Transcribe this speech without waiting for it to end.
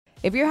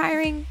If you're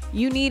hiring,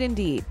 you need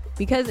Indeed,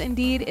 because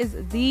Indeed is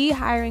the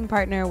hiring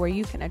partner where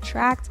you can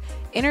attract,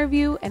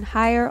 interview, and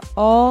hire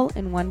all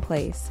in one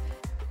place.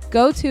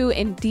 Go to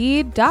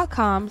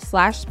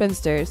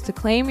Indeed.com/spinsters to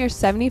claim your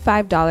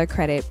 $75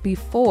 credit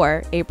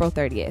before April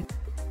 30th.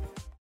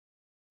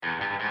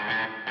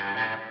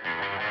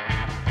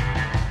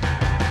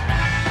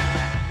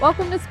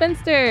 Welcome to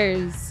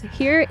Spinsters.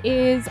 Here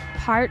is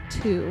part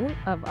 2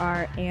 of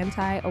our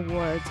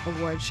anti-awards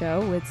award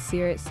show with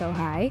Sirit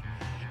Sohai.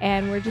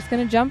 And we're just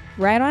going to jump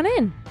right on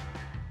in.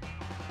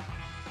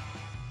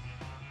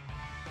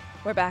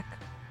 We're back.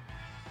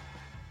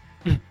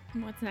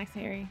 What's next,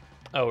 Harry?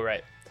 Oh,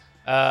 right.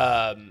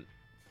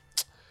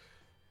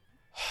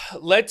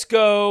 Let's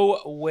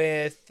go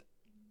with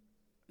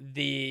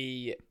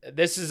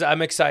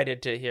I'm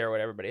excited to hear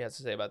what everybody has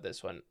to say about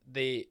this one.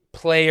 The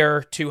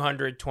Player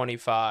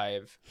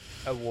 225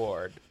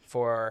 award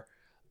for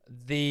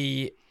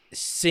the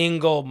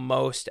single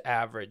most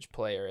average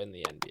player in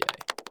the NBA.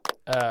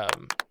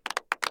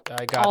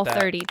 I got all that.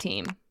 30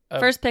 team.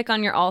 First pick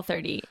on your all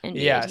 30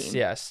 NBA team.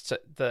 Yes. So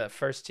the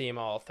first team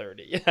all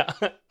 30. Yeah.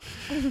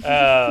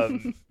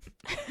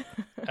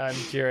 I'm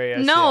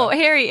curious. No, yeah.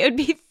 Harry, it would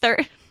be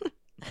third.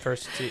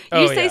 First team.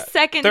 You say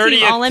second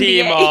team all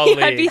NBA. All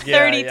It'd be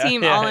 30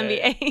 team all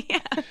NBA.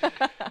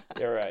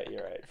 You're right.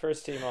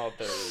 First team all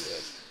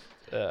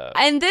 30.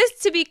 And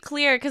this, to be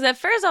clear, because at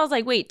first I was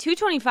like, wait,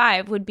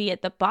 225 would be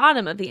at the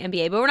bottom of the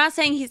NBA, but we're not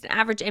saying he's an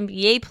average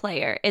NBA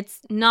player. It's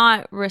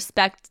not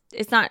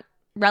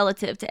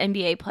relative to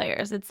NBA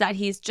players. It's that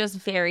he's just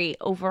very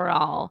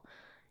overall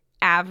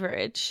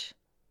average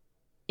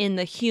in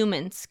the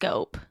human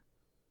scope.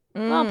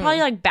 Well,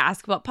 probably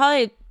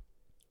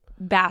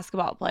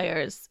basketball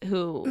players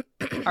who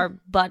are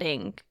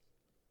budding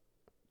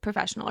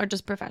professional or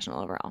just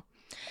professional overall.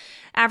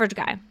 Average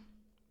guy.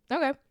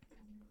 Okay.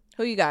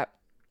 Who you got?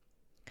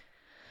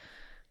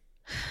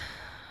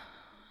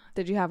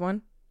 Did you have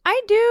one?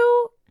 I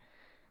do.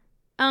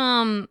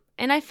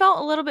 And I felt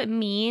a little bit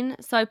mean,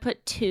 so I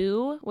put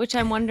 2, which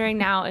I'm wondering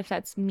now if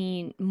that's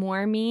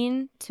more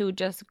mean to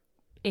just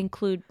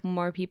include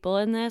more people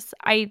in this.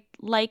 I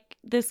like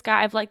this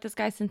guy. I've liked this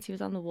guy since he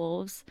was on the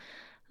Wolves.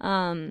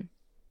 Nemanja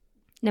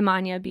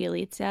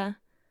Bjelica.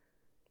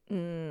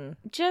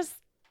 Just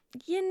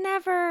you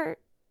never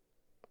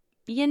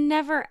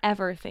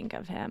ever think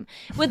of him.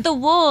 With the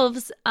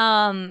Wolves,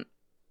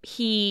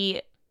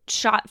 he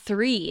shot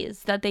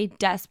threes that they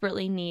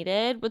desperately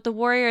needed. With the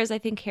Warriors, I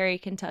think Harry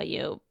can tell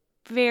you,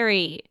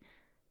 very,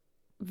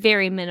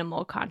 very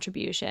minimal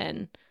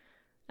contribution.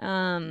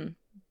 Vibes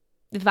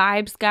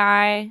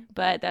guy,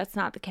 but that's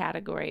not the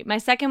category. My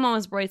second one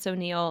was Royce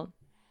O'Neal,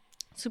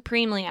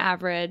 supremely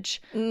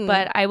average,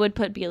 but I would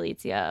put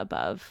Bjelica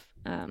above.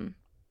 I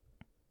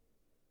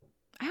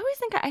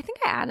think I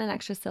add an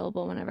extra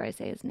syllable whenever I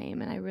say his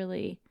name, and I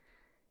really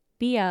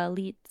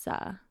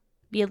Bjelica.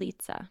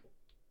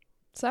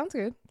 Sounds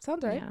good.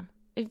 Sounds right. Yeah,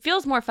 it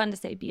feels more fun to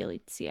say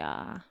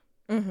Bjelica.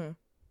 Mm-hmm.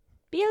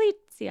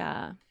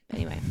 Bjelica.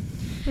 Anyway,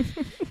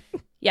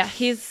 yeah,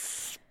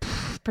 he's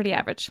pretty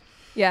average.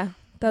 Yeah,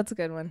 that's a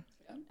good one.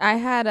 I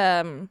had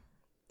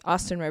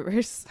Austin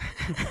Rivers.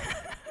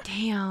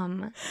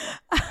 Damn.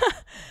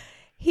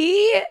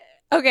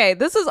 Okay,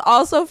 this is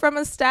also from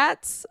a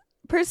stats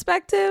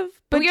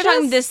perspective, but you're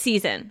talking this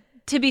season.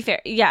 To be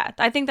fair, yeah,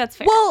 I think that's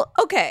fair. Well,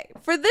 okay,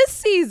 for this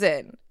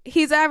season,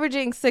 he's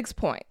averaging 6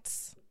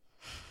 points.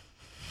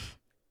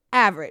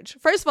 Average.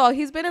 First of all,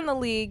 he's been in the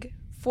league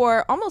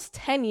for almost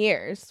 10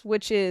 years,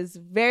 which is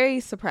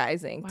very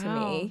surprising to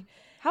me.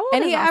 How old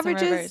and is he Austin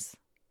averages Rivers?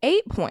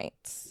 8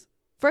 points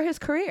for his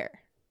career.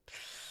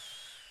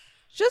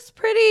 Just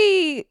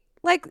pretty,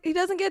 he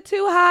doesn't get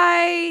too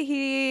high.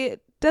 He's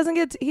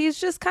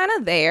just kind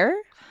of there.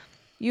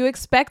 You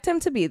expect him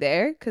to be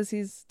there because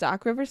he's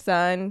Doc Rivers'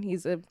 son.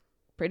 He's a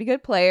pretty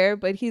good player,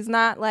 but he's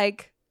not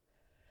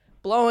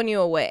blowing you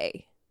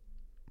away.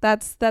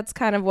 That's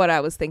kind of what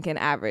I was thinking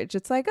average.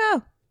 It's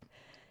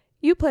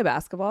you play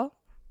basketball.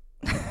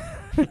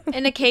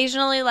 And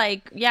occasionally,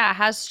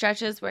 has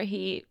stretches where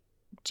he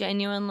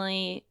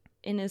genuinely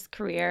in his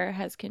career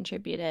has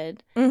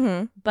contributed.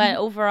 Mm-hmm. But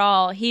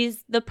overall,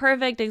 he's the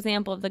perfect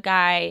example of the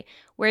guy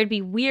where it'd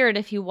be weird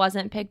if he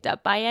wasn't picked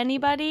up by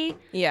anybody.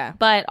 Yeah.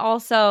 But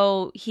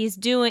also he's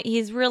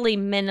really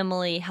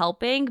minimally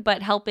helping,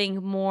 but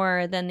helping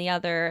more than the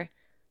other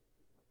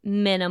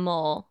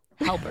minimal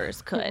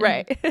helpers could.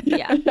 Right.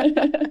 Yeah. Yeah.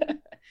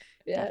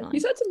 Definitely.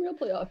 He's had some real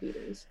playoff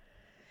heaters.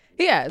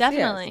 Yeah.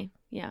 Definitely.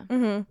 Yeah.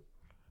 Mm-hmm.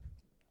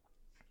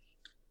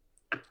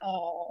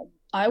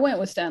 I went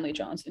with Stanley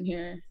Johnson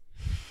here.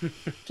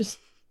 Just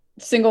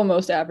single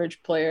most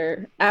average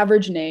player,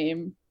 average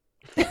name.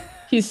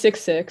 He's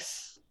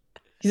 6'6".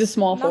 He's a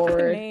small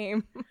forward.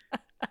 Name.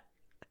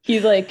 He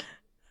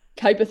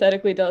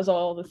hypothetically does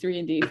all the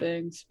 3-and-D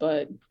things,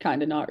 but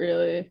kind of not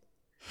really.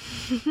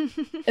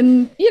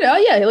 And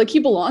he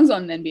belongs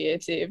on an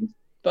NBA team,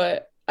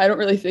 but I don't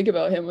really think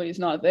about him when he's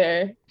not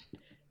there.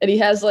 And he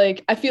has I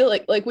feel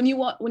like when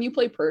you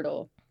play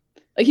Pirtle,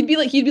 he'd be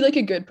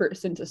a good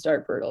person to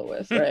start Pirtle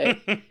with, right?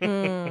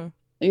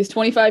 He's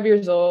 25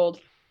 years old.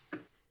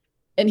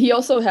 And he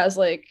also has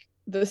like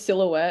the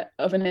silhouette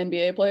of an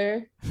NBA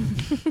player.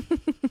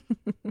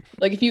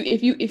 Like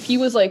if he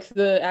was like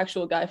the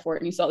actual guy for it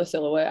and you saw the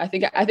silhouette, I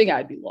think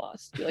I'd be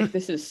lost. Be like,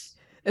 this is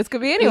This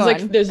could be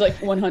anyone. there's like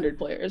 100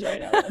 players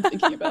right now that I'm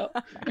thinking about.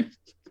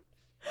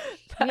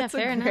 That's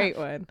fair a enough. great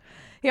one.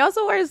 He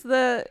also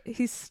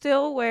he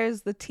still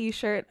wears the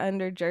t-shirt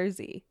under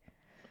jersey.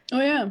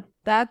 Oh yeah.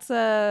 That's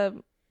I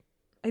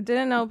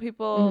didn't know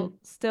people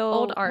still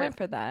Old art. went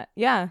for that.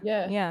 Yeah.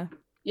 Yeah. Yeah.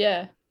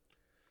 Yeah.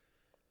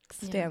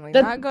 Stanley.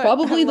 That's not good.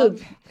 probably I the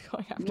love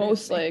going after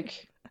Most him.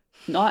 like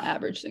not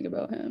average thing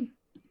about him.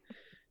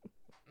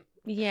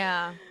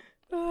 Yeah.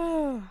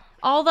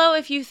 Although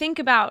if you think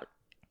about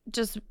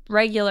just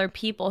regular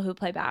people who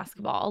play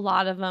basketball, a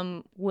lot of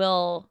them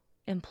will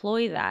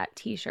employ that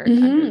t-shirt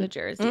under the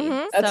jersey.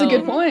 Mhm. That's So a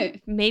good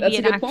point. Maybe That's a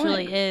it good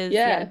actually point. is.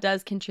 Yeah. It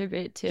does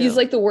contribute to. He's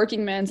like the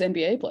working man's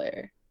NBA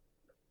player.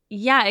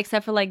 Yeah,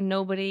 except for like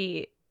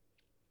nobody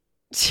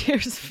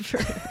cheers for.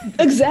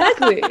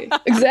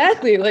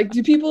 Exactly. Like,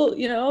 do people,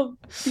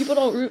 people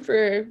don't root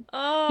for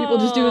people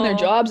just doing their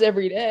jobs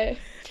every day.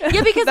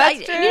 Yeah, because That's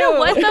you know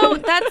what true.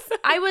 though?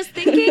 I was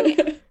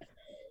thinking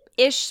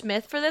Ish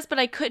Smith for this, but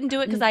I couldn't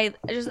do it because I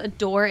just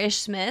adore Ish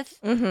Smith.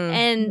 Mhm.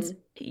 And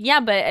yeah,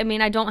 but I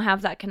mean, I don't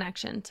have that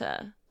connection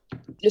to.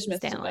 Just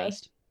Smith's the Stanley.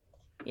 best.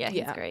 Yeah, he's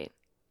Yeah. great.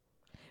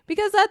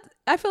 Because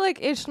I feel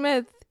like Ish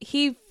Smith,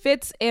 he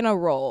fits in a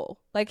role.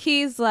 Like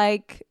he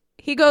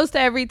goes to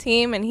every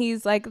team and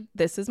he's like,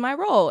 this is my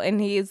role.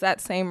 And he's that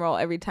same role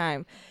every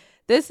time.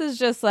 This is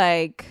just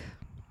like,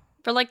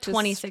 For like Just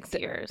 26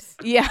 years.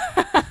 yeah.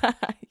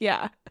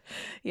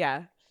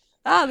 Yeah.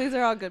 Oh, these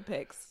are all good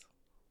picks.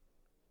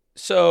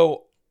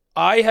 So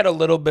I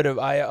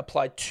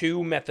applied two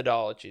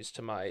methodologies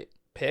to my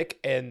pick,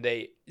 and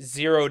they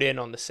zeroed in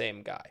on the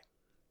same guy.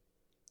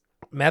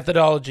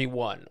 Methodology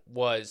one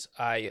was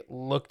I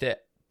looked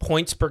at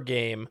points per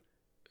game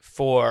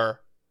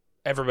for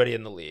everybody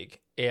in the league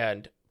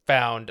and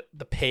found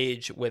the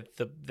page with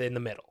in the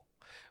middle,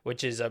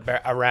 which is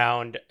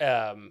around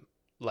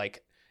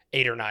like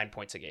 8 or 9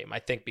 points a game. I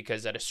think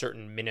because at a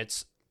certain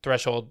minutes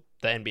threshold,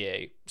 the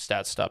NBA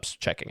stats stops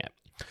checking it.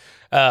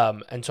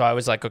 And so I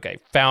was like, okay,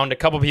 found a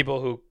couple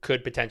people who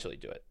could potentially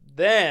do it.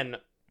 Then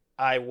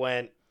I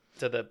went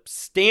to the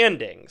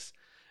standings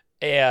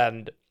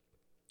and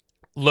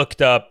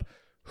looked up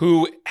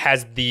who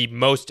has the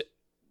most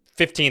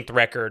 15th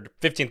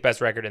best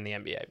record in the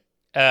NBA.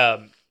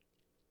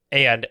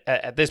 And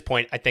at this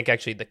point, I think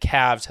actually the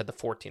Cavs had the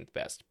 14th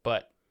best,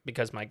 but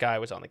because my guy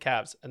was on the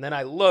Cavs. And then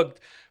I looked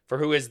for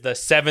who is the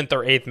 7th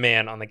or 8th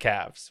man on the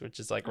Cavs, which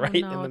is like right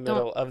in the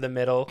middle of the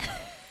middle.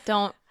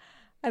 Don't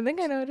I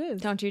think I know it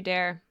is. you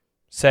dare.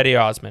 Cedi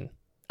Osman.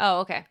 Oh,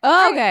 okay.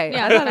 Oh, okay.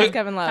 Yeah. I thought it was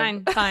Kevin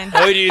Love. Fine.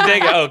 Who do you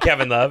think? Oh,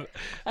 Kevin Love.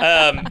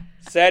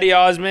 Cedi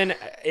Osman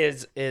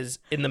is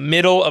in the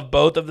middle of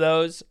both of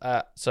those,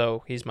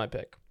 so he's my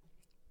pick.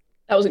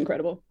 That was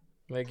incredible.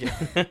 Thank you.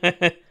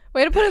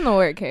 Way to put in the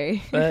work,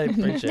 Carrie. I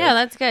appreciate Yeah, it.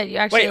 that's good. You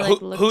actually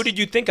Wait, who did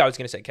you think I was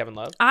going to say? Kevin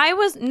Love? I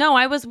was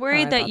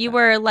worried I that thought you that.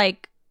 were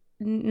like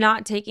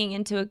not taking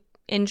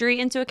injury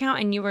into account,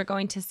 and you were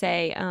going to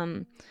say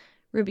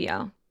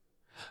Rubio,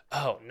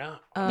 Oh no.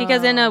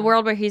 because in a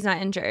world where he's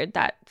not injured,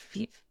 that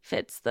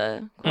fits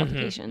the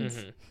qualifications.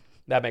 Mhm.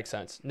 That makes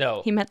sense.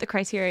 No, He met the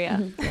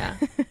criteria. Yeah.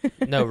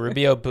 no.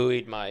 Rubio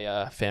buoyed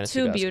my fantasy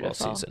Too basketball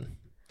beautiful. season.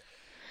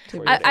 Too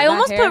For bad. you, I baby.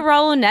 almost That put hair?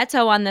 Raul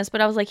Neto on this, but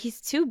I was like, he's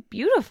too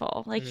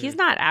beautiful. Like, he's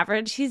not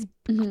average. He's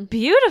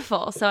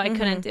beautiful. So I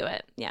couldn't do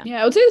it. Yeah.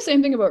 Yeah, I would say the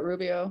same thing about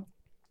Rubio.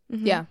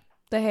 Mhm. Yeah.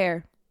 The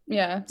hair.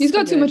 Yeah, he's So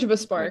got too good. much of a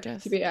spark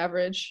Gorgeous. to be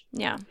average.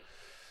 Yeah.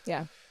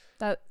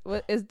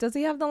 Does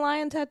he have the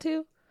lion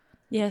tattoo?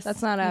 Yes.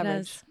 That's not he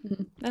average.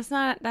 does. That's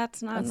not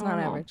That's not normal.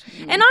 average.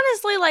 And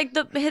honestly, like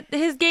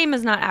his game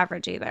is not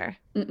average either.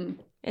 Mm-mm.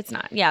 It's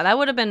not. Yeah, that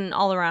would have been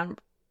all around.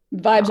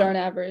 Vibes Oh. aren't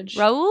average.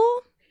 Raul,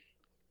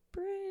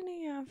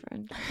 pretty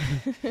average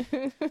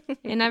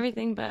in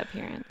everything but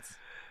appearance.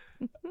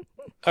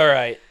 All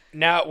right,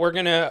 now we're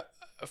gonna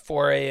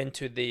foray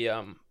into the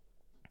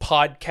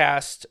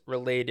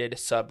podcast-related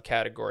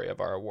subcategory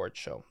of our award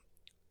show.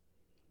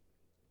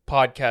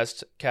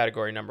 Podcast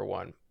category number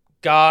 1.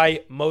 Guy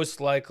most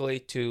likely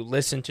to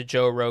listen to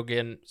Joe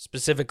Rogan,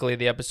 specifically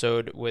the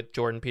episode with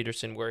Jordan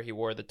Peterson where he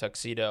wore the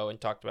tuxedo and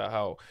talked about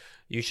how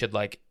you should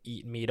like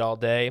eat meat all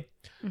day.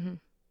 Mhm.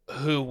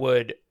 Who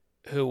would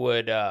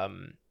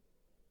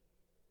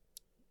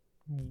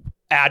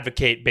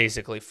advocate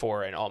basically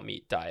for an all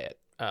meat diet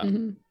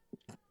Mhm.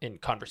 in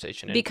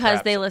conversation and Because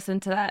perhaps- they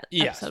listened to that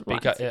yes, episode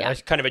because once. Yeah.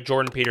 it's kind of a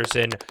Jordan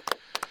Peterson,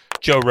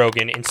 Joe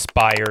Rogan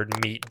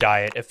inspired meat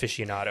diet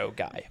aficionado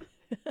guy.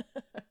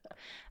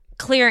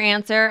 Clear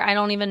answer. I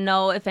don't even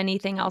know if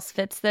anything else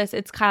fits this.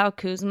 It's Kyle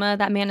Kuzma.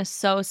 That man is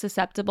so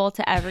susceptible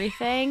to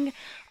everything.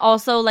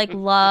 Also, like,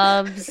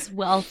 loves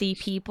wealthy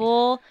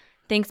people.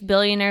 Thinks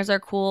billionaires are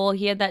cool.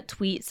 He had that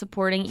tweet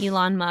supporting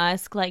Elon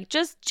Musk. Like,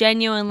 just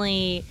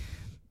genuinely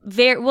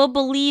will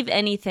believe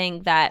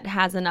anything that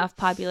has enough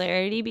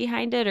popularity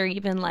behind it, or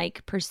even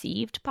like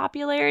perceived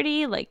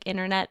popularity, like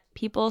internet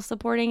people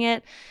supporting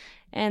it.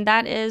 And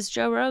that is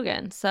Joe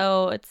Rogan.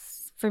 So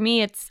it's, for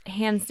me, it's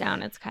hands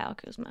down, it's Kyle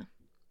Kuzma.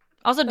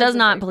 Also does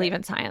not believe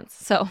in science.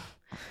 So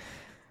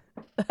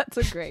that's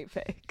a great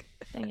pick.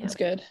 That's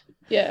good.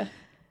 Yeah.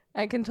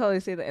 I can totally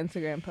see the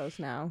Instagram post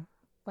now.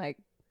 Like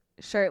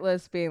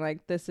shirtless being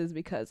like, this is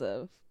because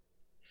of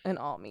an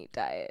all meat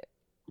diet.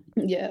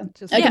 Yeah.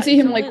 Just I can see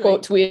him completely. like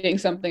quote tweeting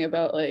something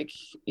about like,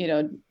 you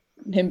know,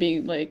 him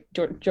being like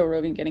Joe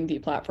Rogan getting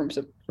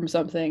deplatformed from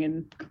something,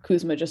 and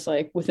Kuzma just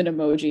like with an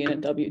emoji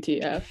and a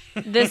WTF.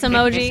 This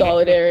emoji,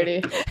 Solidarity.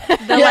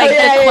 the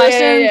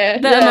Yeah.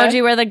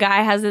 emoji where the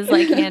guy has his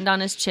like hand on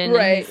his chin,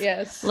 Right, and he's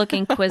yes.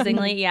 looking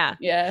quizzingly. Yeah,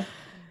 Yeah.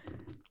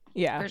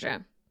 Yeah, for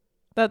sure.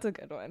 that's a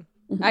good one.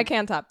 Mhm. I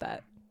can't top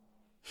that.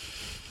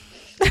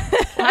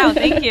 Wow,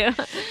 thank you.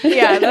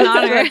 Yeah, It's an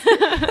honor.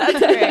 That's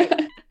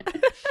great.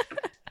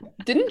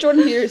 Didn't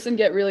Jordan Peterson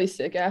get really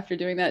sick after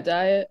doing that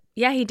diet?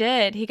 Yeah, he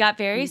did. He got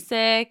very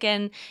sick.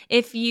 And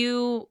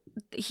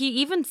he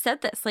even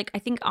said this, like, I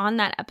think on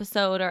that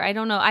episode, or I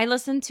don't know. I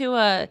listened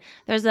to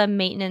there's a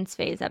maintenance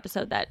phase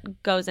episode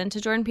that goes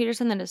into Jordan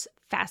Peterson that is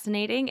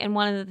fascinating. And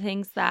one of the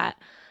things that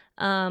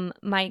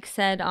Mike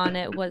said on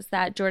it was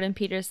that Jordan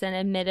Peterson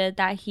admitted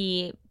that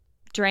he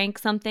drank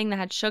something that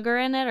had sugar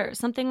in it or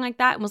something like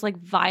that and was like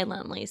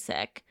violently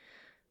sick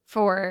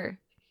for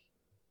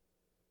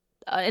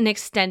an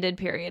extended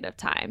period of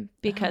time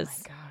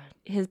because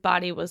his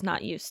body was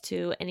not used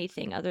to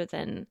anything other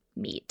than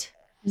meat,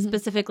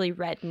 specifically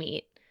red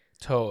meat.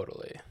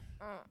 Totally.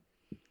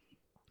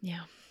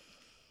 Yeah.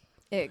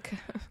 Ick.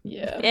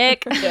 Yeah.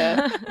 Ick.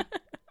 Yeah.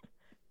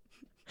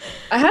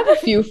 I have a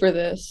few for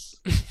this.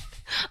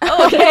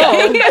 Oh,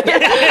 okay.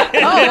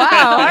 Oh,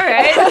 wow. All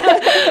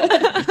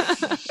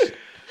right.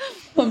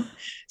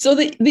 So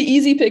the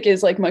easy pick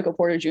is like Michael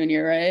Porter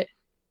Jr., right?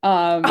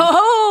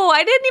 Oh,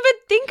 I didn't even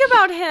think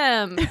about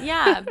him.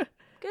 Yeah.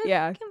 Good.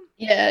 Yeah.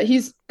 Yeah,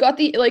 he's got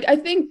the I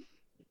think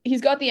he's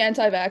got the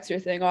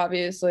anti-vaxxer thing,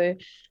 obviously.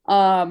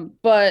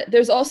 But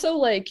there's also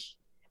like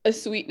a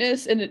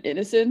sweetness and an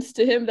innocence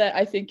to him that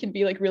I think can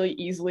be like really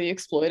easily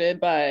exploited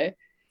by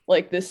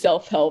like the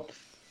self-help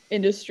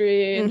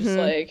industry and just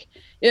like,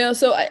 you know,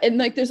 so and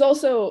like there's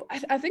also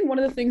I think one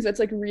of the things that's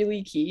like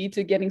really key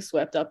to getting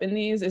swept up in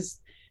these is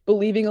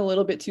believing a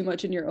little bit too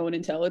much in your own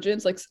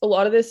intelligence. Like a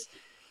lot of this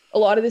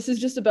is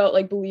just about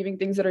like believing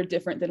things that are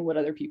different than what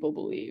other people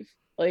believe.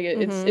 Like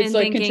it's And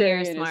like thinking you're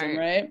contrarianism, smart.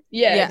 right?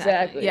 Yeah,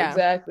 exactly. Yeah.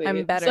 Exactly. I'm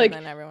It's better like,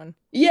 than everyone.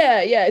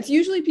 yeah. It's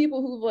usually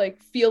people who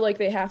like feel like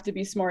they have to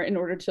be smart in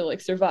order to like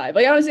survive.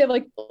 Like I honestly have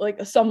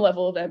like some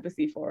level of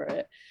empathy for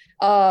it.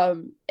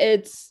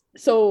 It's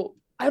so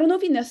I don't know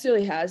if he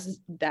necessarily has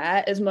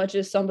that as much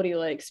as somebody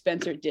like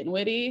Spencer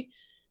Dinwiddie,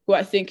 who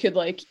I think could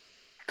like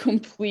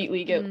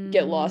completely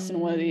get lost in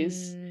one of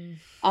these.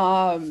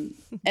 Didn't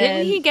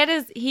he get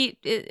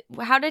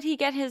how did he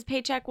get his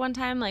paycheck one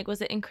time? Like,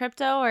 was it in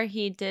crypto or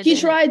he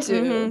tried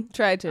to.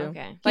 Tried to.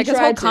 Okay. Like He his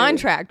whole tried to.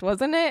 contract,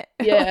 wasn't it?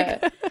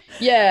 Yeah.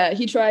 Yeah,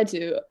 he tried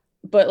to,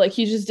 but like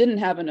he just didn't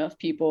have enough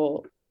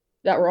people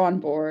that were on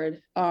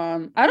board.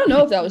 I don't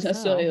know if that was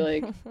necessarily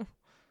like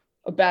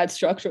a bad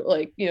structure,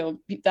 like, you know,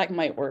 that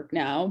might work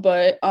now,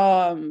 but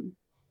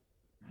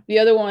the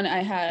other one I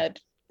had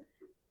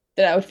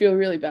that I would feel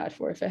really bad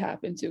for if it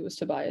happened to was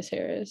Tobias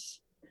Harris.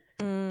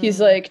 He's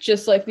like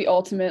just like the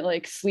ultimate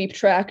like sleep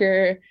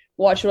tracker.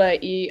 Watch what I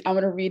eat. I'm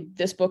gonna read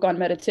this book on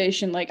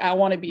meditation. Like I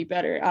want to be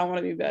better.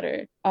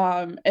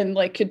 And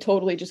like could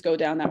totally just go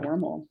down that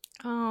wormhole.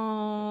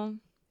 Oh,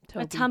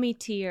 Toby. a tummy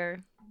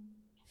tear.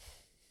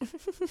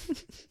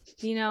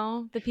 You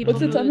know, the people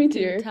What's a who tummy do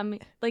tear?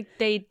 like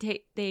they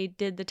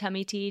did the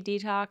tummy tea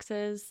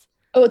detoxes,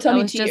 Oh,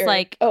 tummy was tear. just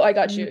like- oh, I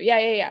got you.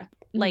 Yeah.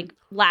 like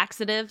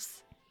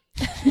laxatives.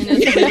 And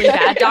it was really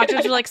bad.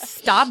 Doctors were like,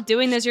 "Stop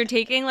doing this. You're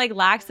taking like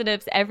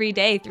laxatives every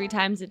day, 3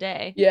 times a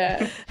day."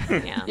 Yeah.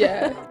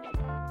 Yeah.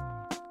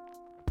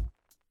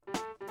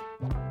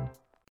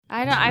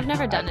 I've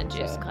never done a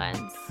juice cleanse.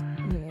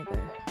 Me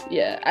neither.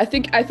 Yeah. I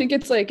think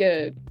it's like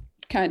a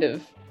kind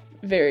of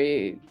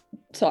very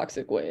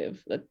toxic way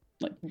of like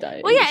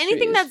diet. Well, yeah, industry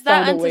anything has that's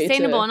that found a way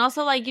unsustainable, to- and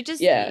also like you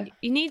just Yeah.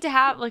 you need to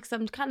have like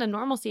some kind of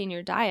normalcy in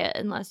your diet,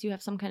 unless you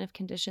have some kind of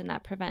condition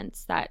that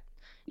prevents that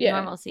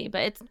normalcy.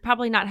 But it's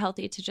probably not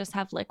healthy to just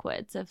have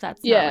liquids if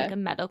that's not like a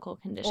medical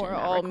condition Or that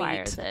all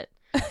requires meat. it.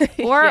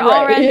 Or Right,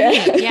 all red yeah.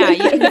 meat. Yeah,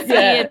 you can see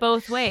Yeah. it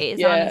both ways,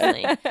 Yeah.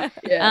 honestly.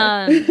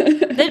 Yeah.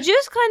 The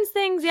juice cleanse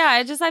things,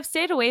 yeah, I've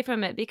stayed away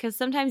from it because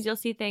sometimes you'll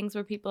see things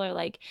where people are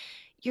like,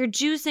 you're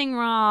juicing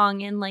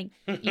wrong and like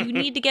you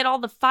need to get all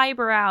the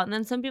fiber out, and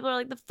then some people are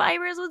like, the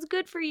fiber is what's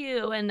good for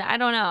you, and I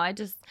don't know.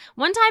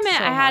 One time So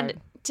I had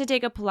hard. to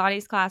take a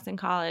Pilates class in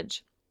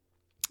college,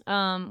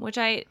 which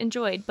I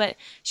enjoyed, but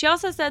she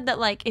also said that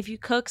like if you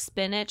cook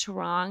spinach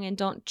wrong and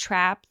don't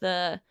trap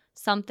the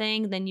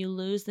something, then you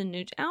lose the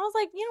nutrient. And I was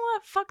like, you know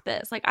what, fuck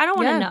this, like I don't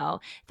want to Yeah. know.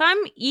 If I'm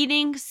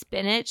eating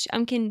spinach,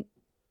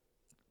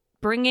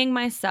 bringing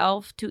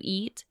myself to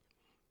eat,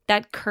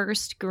 that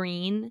cursed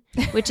green,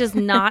 which is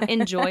not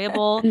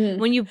enjoyable. Mhm.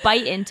 When you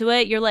bite into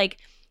it, you're like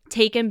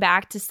taken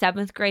back to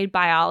 7th grade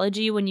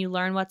biology when you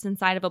learn what's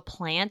inside of a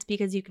plant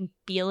because you can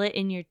feel it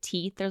in your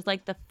teeth. There's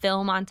like the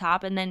film on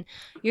top, and then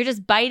you're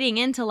just biting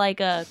into like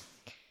I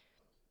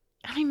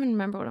don't even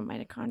remember what a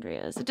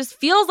mitochondria is. It just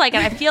feels like it.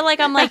 I feel like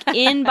I'm like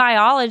in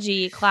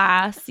biology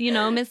class,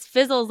 Miss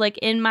Fizzle's like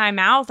in my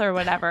mouth or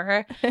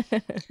whatever.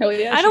 Hell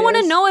yeah, I don't she want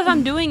to is. know if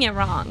I'm doing it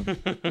wrong,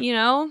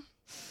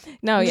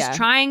 No, I'm yeah.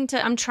 just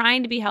I'm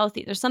trying to be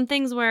healthy. There's some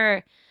things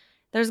where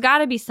there's got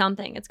to be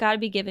something. It's got to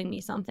be giving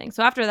me something.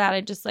 So after that,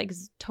 I just like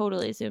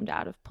totally zoomed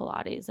out of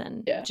Pilates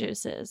and Yeah.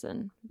 juices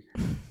and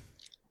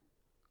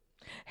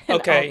And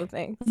Okay. all the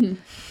things.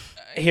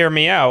 Hear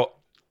me out.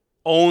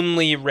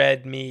 Only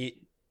red meat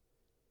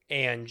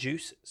and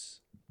juices.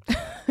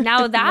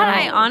 now that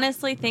I No.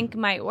 honestly think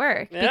might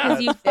work Yeah.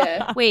 because you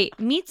Yeah. wait,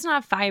 meat's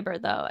not fiber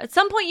though. At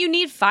some point you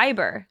need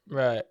fiber.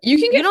 Right. You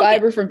can get don't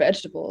fiber from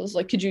vegetables.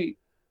 Like, could you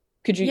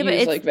Yeah, but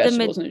use it's like the ma-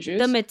 vegetables in a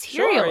juice? The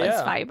material Sure, is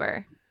yeah.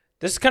 fiber.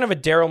 This is kind of a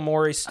Daryl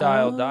Morey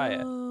style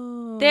diet.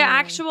 Oh. The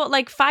actual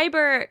like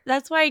fiber,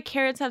 that's why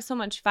carrots have so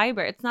much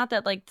fiber. It's not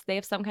that like they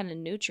have some kind of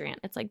nutrient.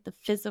 It's like the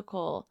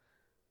physical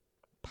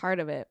part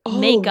of it.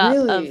 makeup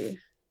of really?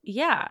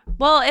 yeah.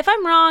 Well, if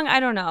I'm wrong, I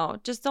don't know.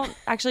 Just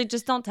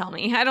don't tell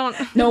me. I don't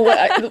No,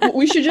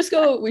 we should just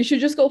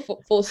go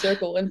full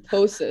circle and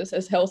post this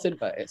as health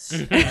advice,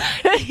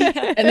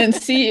 and then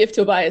see if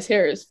Tobias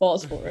Harris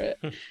falls for it.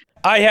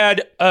 I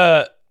had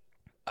I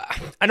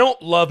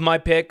don't love my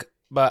pick,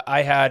 but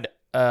I had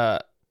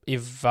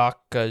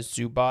Ivanka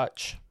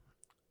Zubac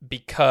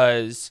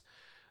because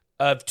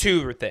of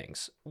two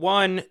things.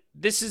 One,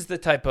 this is the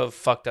type of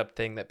fucked up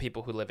thing that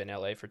people who live in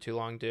LA for too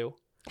long do.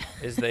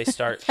 Is they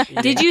start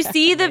Did eating you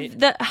see meat.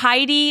 the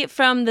Heidi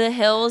from the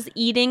Hills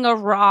eating a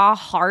raw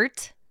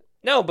heart?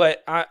 No,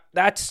 but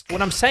that's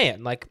what I'm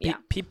saying. Like Yeah.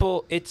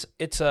 people, it's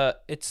a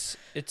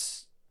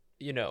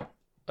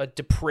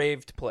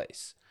depraved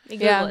place.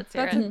 Google Yeah, it,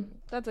 Sarah.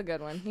 that's a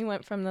good one. He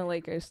went from the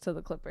Lakers to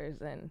the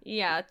Clippers and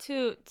Yeah,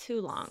 too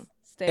long.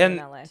 stayed And in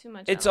LA. Too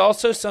much. It's LA.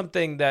 also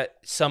something that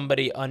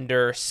somebody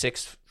under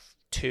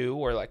 6'2"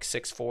 or like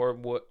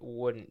 6'4"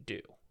 wouldn't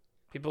do.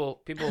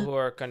 People who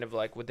are kind of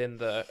like within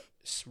the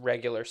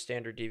regular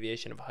standard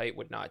deviation of height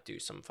would not do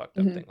some fucked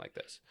up thing like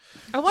this.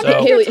 I wonder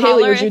So- if you're Haley,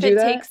 taller would you if do it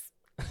that?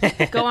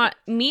 takes go on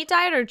meat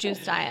diet or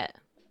juice diet.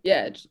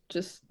 Yeah,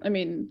 just I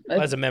mean,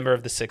 As a member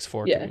of the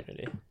 6'4" Yeah.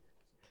 community.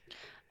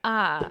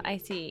 Ah, I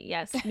see.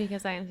 Yes,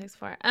 because I am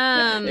 6'4".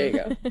 there you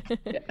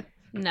go.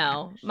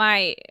 No,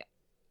 I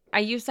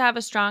used to have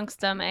a strong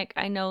stomach.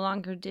 I no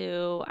longer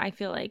do. I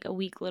feel like a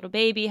weak little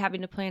baby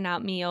having to plan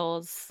out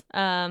meals.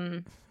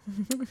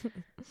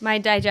 My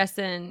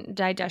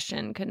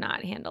digestion could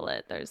not handle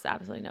it. There's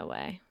absolutely no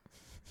way.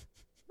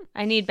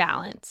 I need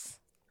balance.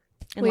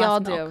 and We less all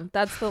milk. do.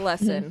 That's the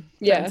lesson.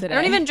 Yeah. from I don't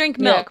today. even drink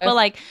milk, Yeah. but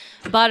like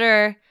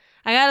butter.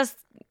 I got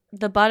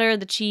the butter,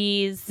 the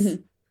cheese.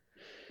 Mhm.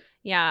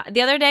 Yeah.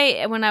 The other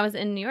day when I was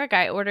in New York,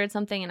 I ordered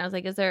something and I was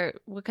like,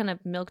 what kind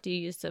of milk do you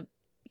use to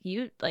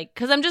like,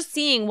 cause I'm just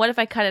seeing what if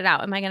I cut it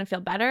out? Am I going to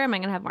feel better? Am I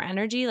going to have more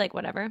energy? Like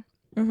whatever.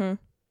 Mhm.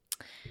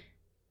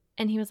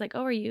 And he was like,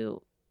 oh, are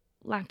you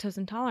lactose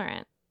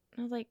intolerant? And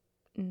I was like,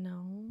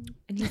 no.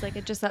 And he's like,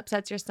 it just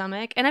upsets your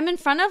stomach. And I'm in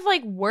front of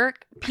like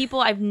work people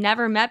I've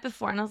never met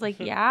before. And I was like,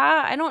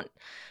 yeah, I don't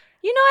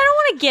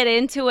want to get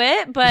into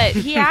it. But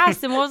he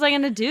asked, and what was I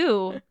going to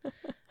do?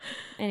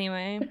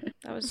 Anyway,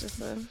 that was just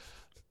a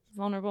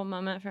vulnerable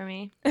moment for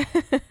me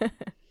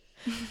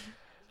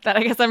that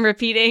I guess I'm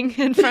repeating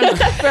in front of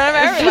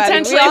everybody.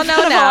 potentially We all in know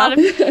front of a now. lot of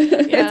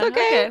It's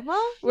okay.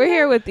 Well, We're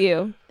here with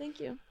you. thank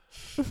you.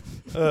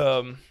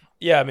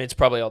 Yeah, I mean it's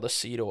probably all the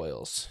seed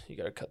oils. You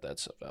gotta cut that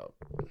stuff out.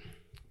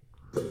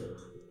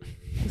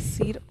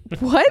 Seed.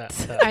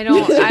 What? I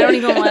don't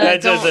even want to.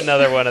 That's just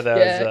another one of those.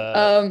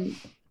 Yeah.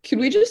 Could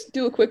we just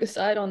do a quick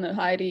aside on the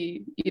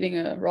Heidi eating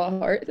a raw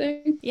heart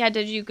thing? Yeah,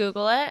 did you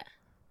Google it?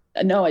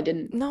 No, I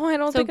didn't. No, I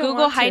don't So think I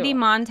Google want Heidi to.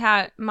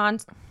 Montag.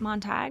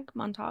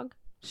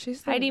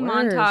 She's the Heidi worst.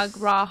 Montag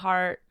raw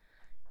heart.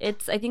 I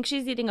think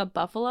she's eating a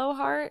buffalo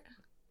heart.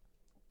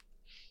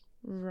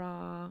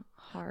 Raw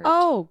heart.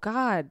 Oh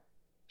God.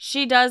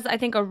 She does, I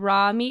think, a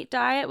raw meat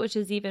diet, which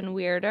is even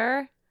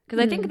weirder because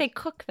I think Mhm. they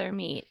cook their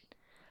meat.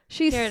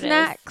 She Here it is.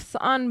 snacks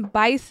on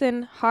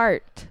bison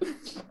heart.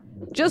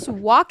 Just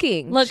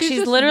walking. Look, she's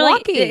just literally.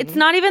 walking. It's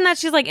not even that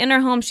she's like in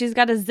her home. She's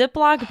got a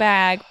Ziploc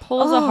bag,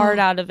 pulls a Oh, heart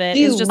out of it.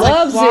 She Is just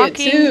loves like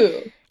walking it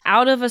too.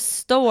 out of a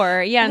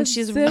store. Yeah, and A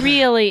she's Zip-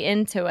 really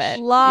into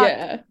it. Lock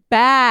Yeah.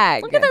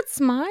 bag. Look at that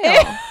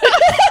smile.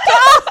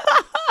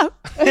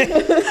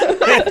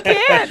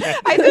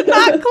 I did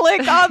not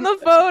click on the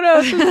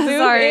photo to zoom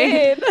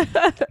Sorry. in.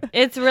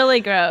 It's really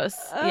gross.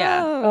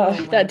 Yeah. Oh,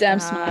 my that damn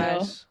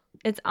smile.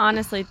 It's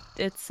honestly,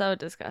 it's so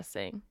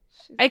disgusting.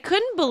 I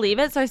couldn't believe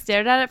it, so I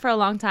stared at it for a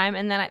long time,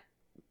 and then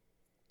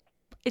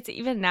it's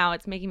even now,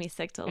 it's making me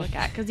sick to look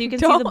at because you can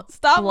see the Don't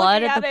stop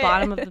blood looking at the it.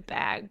 bottom of the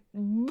bag.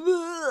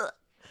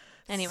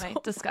 Anyway,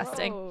 So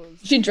disgusting. gross.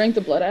 She drank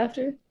the blood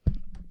after?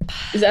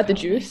 Is that the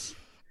juice?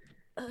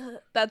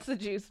 That's the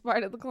juice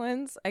part of the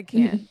cleanse. I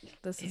can't.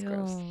 This is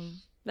gross. Ew.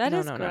 That No,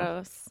 is no, no.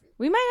 gross.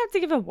 We might have to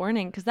give a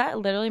warning because that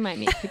literally might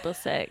make people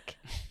sick.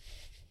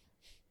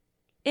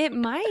 It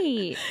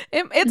might.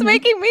 It's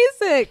making me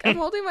sick. I'm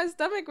holding my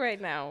stomach right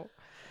now.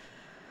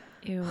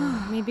 Ew.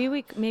 Maybe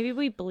we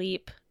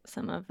bleep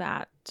some of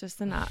that just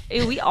to not.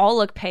 Ew, we all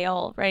look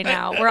pale right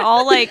now. We're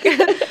all like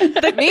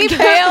Me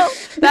pale?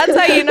 That's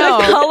how you know.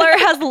 The color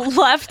has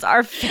left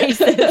our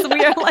faces.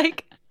 We are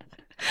like,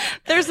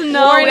 there's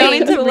no Warning way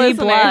to to listeners.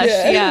 re-blush.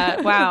 Yeah.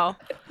 Yeah. Wow.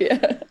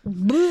 Yeah.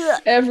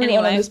 Everyone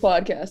Anyway. on this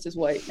podcast is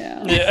white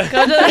now. Yeah.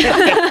 Go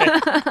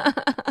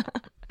to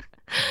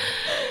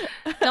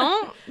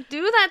Don't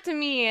do that to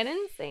me. I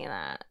didn't say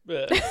that.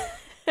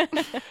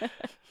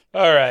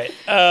 All right.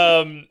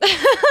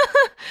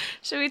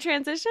 Should we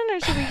transition or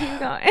should we keep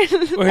going?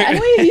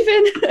 Can we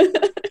even?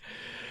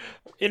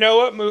 You know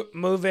what?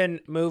 Moving.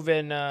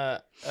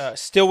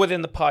 Still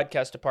within the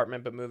podcast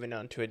department, but moving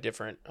on to a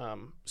different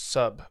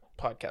sub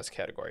podcast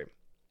category.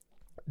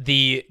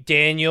 The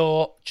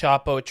Daniel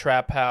Chapo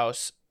Trap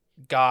House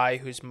guy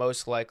who's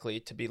most likely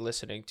to be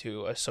listening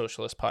to a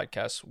socialist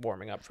podcast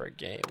warming up for a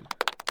game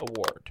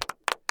award.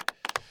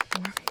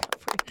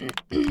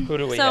 Who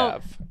do we So-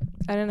 have?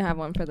 I didn't have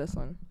one for this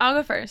one. I'll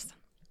go first.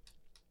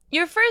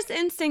 Your first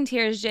instinct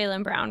here is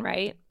Jaylen Brown,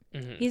 right?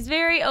 Mhm. He's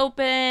very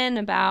open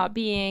about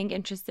being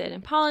interested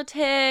in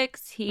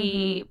politics.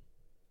 He,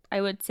 I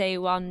would say,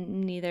 while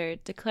neither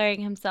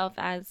declaring himself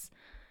as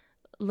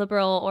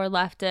liberal or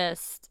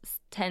leftist,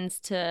 tends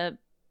to,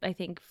 I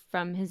think,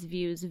 from his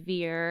views,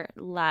 veer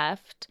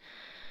left.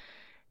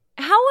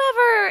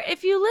 However,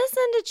 if you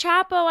listen to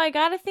Chapo, I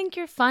gotta think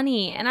you're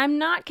funny. And I'm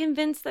not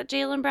convinced that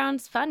Jaylen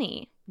Brown's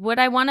funny. Would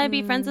I want to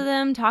be friends with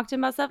him, talk to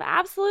him about stuff?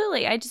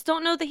 Absolutely. I just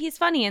don't know that he's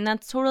funny, and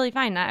that's totally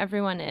fine. Not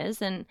everyone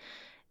is. And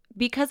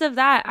because of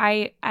that,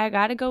 I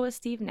gotta go with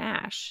Steve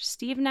Nash.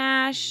 Steve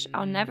Nash,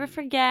 I'll never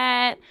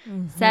forget,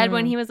 said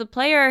when he was a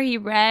player, he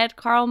read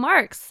Karl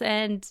Marx,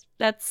 and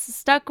that's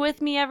stuck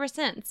with me ever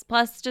since.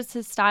 Plus, just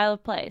his style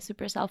of play,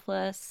 super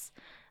selfless,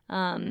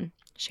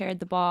 shared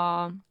the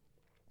ball.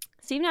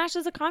 Steve Nash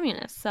is a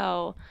communist,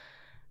 so,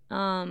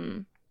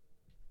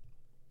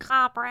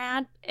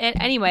 Brad.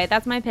 Anyway,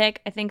 that's my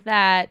pick. I think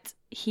that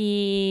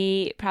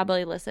he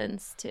probably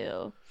listens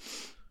to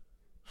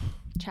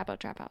Chapo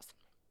Trap House.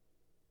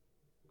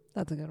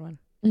 That's a good one.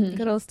 Mhm.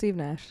 Good old Steve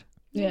Nash.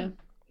 Yeah. Did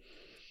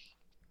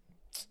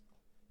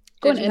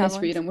Going you in have as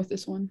one? freedom with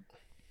this one.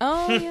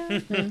 Oh,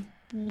 yeah.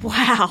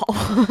 Wow.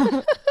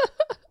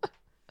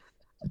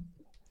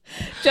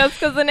 Just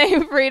because the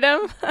name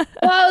Freedom.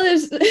 Well,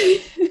 there's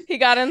He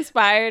got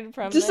inspired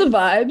from just this. the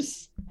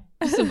vibes.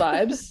 Just the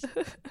vibes.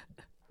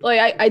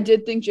 Like I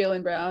did think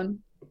Jaylen Brown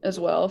as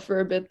well for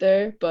a bit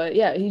there, but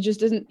yeah, he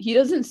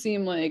doesn't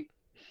seem like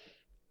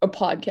a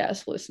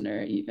podcast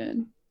listener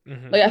even.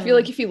 Mhm. Like I feel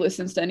like if he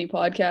listens to any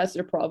podcast,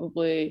 they're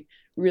probably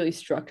really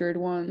structured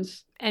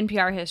ones.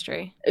 NPR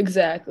history.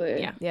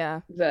 Exactly. Yeah.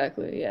 Yeah.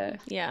 Exactly. Yeah.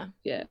 Yeah.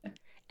 Yeah.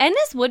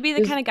 Ennis would be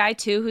the Is- kind of guy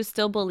too who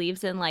still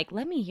believes in like,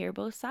 let me hear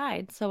both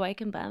sides so I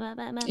can blah, blah,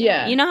 blah, blah, blah.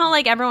 Yeah. You know how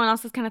like everyone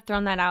else has kind of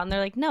thrown that out and they're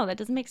like, no, that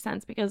doesn't make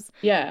sense because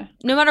Yeah.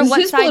 no matter 'Cause what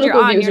his side you're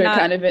political on, views you're are not.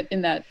 kind of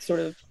in that sort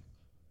of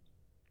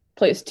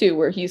place too,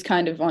 where he's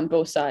kind of on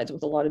both sides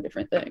with a lot of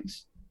different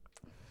things.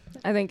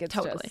 I think it's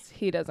Totally. just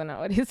he doesn't know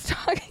what he's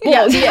talking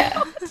Well, about.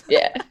 yeah.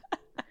 Yeah.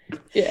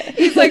 Yeah.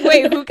 He's like,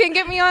 wait, who can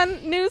get me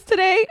on news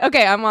today?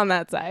 Okay, I'm on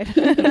that side.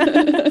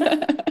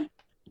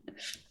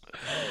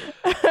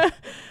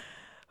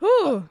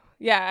 Whew.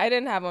 Yeah, I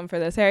didn't have one for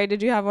this. Harry,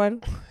 did you have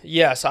one?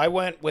 Yes, I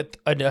went with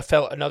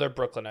another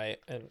Brooklynite,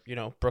 and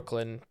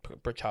Brooklyn,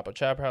 Chapo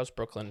Trap House,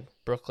 Brooklyn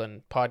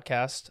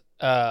podcast.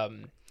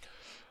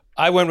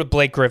 I went with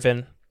Blake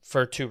Griffin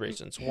for two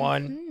reasons.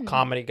 One,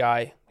 comedy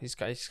guy. He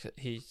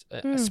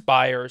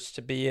aspires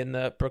to be in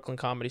the Brooklyn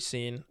comedy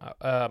scene,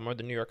 or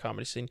the New York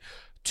comedy scene.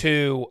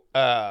 Two,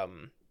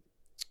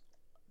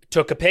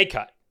 took a pay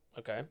cut.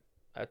 Okay,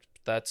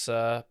 that's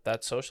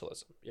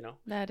socialism.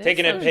 That is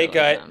taking a pay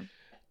cut. socialism.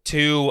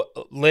 To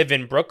live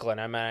in Brooklyn.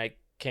 I mean, I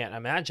can't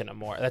imagine a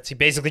more. He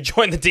basically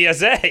joined the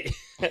DSA.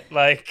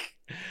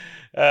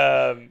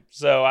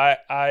 So I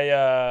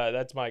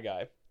that's my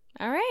guy.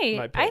 All right.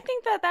 My I pick.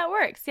 think that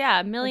works.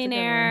 Yeah. good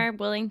Millionaire,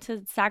 willing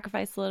to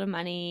sacrifice a little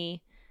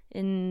money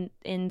in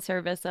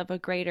service of a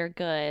greater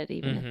good,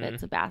 even if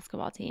it's a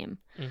basketball team.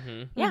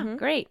 Mm-hmm. Yeah, Mhm.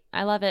 great.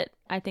 I love it.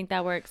 I think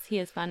that works. He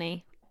is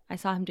funny. I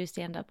saw him do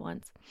stand up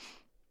once.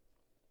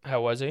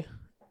 How was he?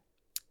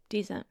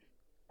 Decent.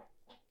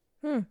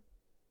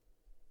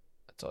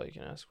 That's all you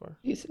can ask for.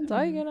 That's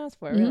all you can ask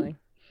for, Mhm. really.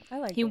 I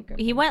like He Blake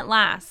Griffin. he went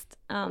last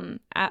on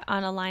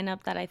a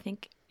lineup that I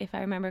think, if I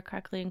remember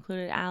correctly,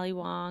 included Ali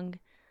Wong.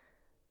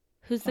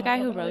 Who's the Oh, guy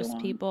who Ali roasts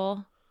Wong.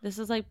 people? This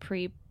is like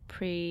pre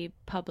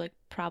public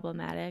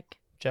problematic.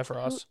 Jeff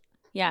Ross.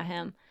 Yeah,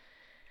 him.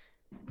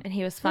 And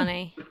he was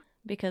funny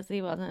because I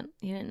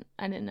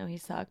didn't know he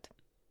sucked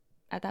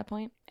at that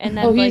point. And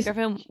then Oh, Blake he's-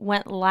 Griffin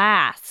went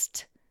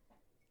last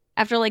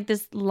after like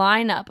this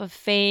lineup of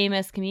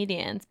famous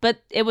comedians,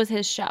 but it was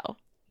his show,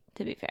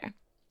 to be fair.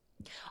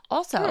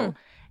 Also,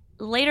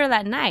 later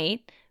that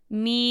night,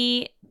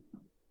 me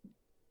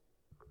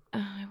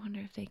and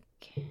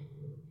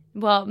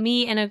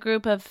a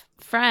group of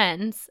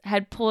friends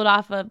had pulled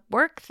off a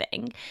work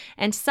thing,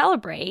 and to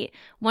celebrate,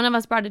 one of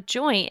us brought a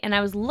joint, and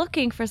I was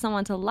looking for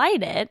someone to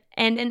light it,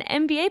 and an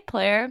NBA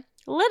player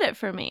lit it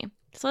for me.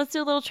 So let's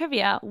do a little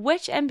trivia.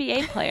 Which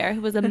NBA player,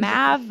 who was a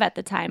Mav at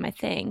the time, I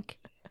think,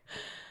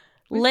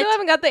 We lit still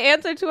haven't got the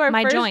answer to our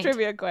my first joint.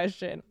 trivia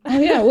question. Oh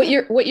yeah, what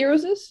year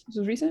was this? This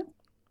was recent?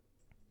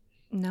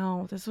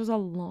 No, this was a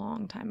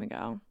long time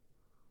ago.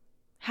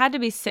 Had to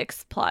be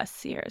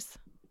 6+ years.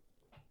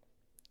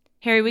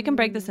 Harry, we can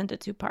break this into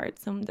 2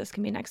 parts. So this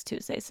can be next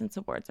Tuesday since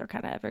awards are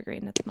kind of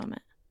evergreen at the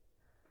moment.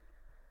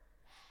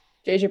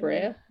 JJ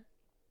Barea.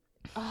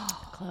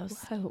 Oh,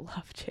 close. I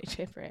love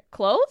JJ Barea.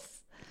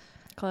 Close?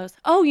 Close.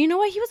 Oh, you know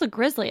what? He was a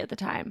Grizzly at the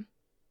time.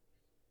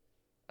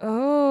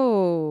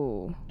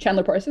 Oh.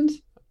 Chandler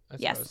Parsons.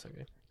 That's Yes. what I was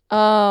thinking.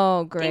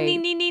 Oh, great.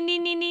 Ding, ding, ding,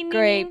 ding, ding, ding, ding,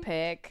 Great ding.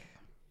 pick.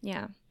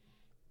 Yeah.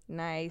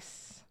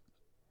 Nice.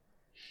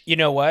 You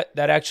know what?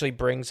 That actually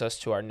brings us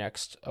to our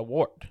next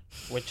award,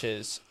 which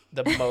is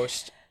the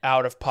most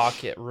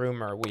out-of-pocket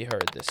rumor we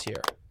heard this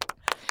year.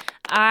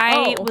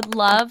 I Oh. would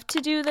love to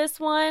do this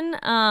one,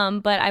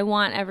 but I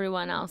want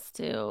everyone else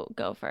to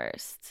go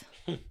first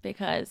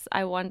because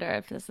I wonder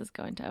if this is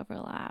going to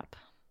overlap.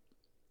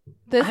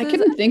 This I is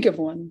couldn't think of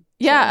one.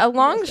 yeah, So a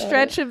long you guys got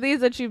stretch it. of these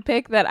that you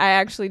picked that I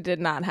actually did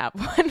not have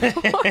one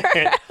for.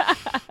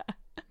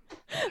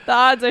 The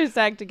odds are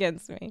stacked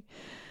against me.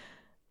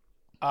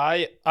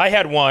 I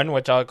had one,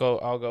 which I'll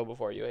go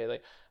before you, Haley.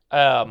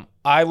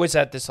 I was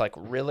at this like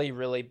really,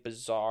 really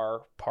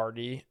bizarre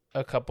party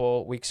a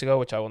couple weeks ago,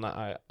 which I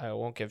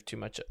won't give too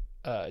much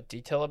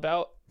detail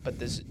about. But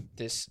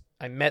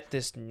I met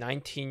this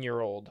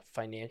 19-year-old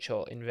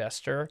financial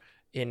investor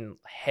in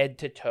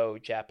head-to-toe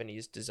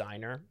Japanese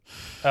designer,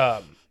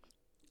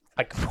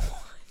 like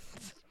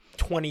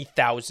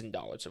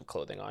 $20,000 of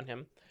clothing on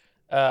him,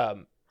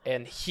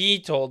 and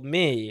he told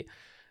me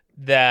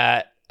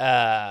that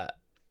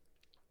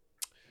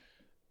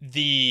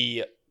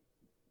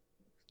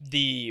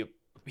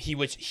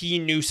he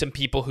knew some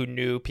people who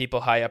knew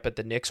people high up at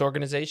the Knicks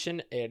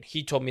organization, and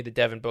he told me that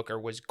Devin Booker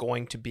was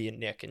going to be a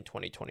Knick in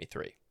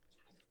 2023.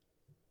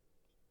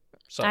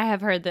 So I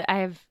have heard that.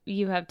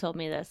 You have told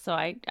me this, so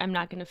I'm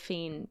not going to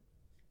feign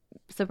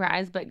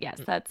surprise, but yes,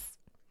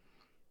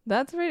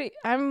 That's pretty.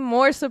 I'm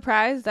more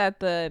surprised at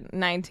the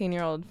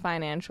 19-year-old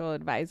financial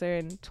advisor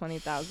and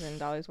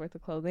 $20,000 worth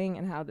of clothing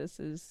and how this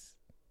is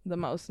the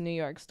most New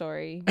York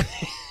story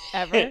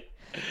ever.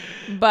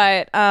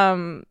 But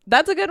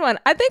that's a good one.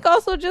 I think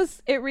also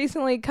just it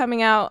recently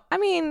coming out. I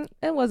mean,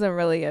 it wasn't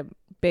really a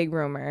big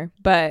rumor,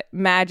 but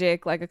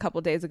Magic like a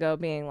couple days ago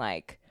being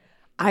like,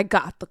 I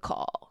got the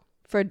call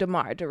for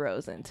DeMar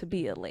DeRozan to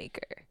be a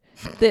Laker.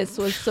 This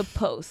was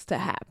supposed to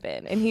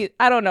happen. And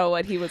I don't know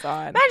what he was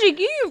on. Magic,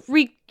 you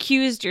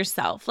recused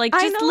yourself. Like,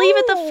 I just leave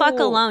it the fuck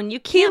know. alone. You He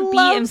can't be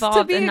loves involved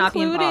to be and not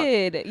be involved.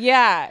 included.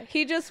 Yeah,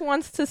 he just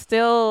wants to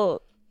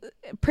still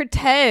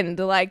pretend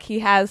like he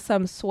has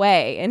some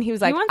sway, and he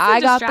was like, he wants to "I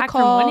got the distract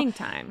call," from winning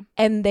time.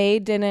 and they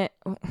didn't.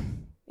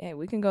 Yeah,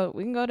 we can go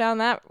down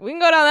that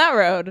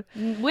road.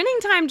 Winning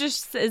time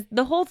just is,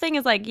 the whole thing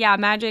is like, yeah,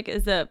 Magic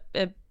is a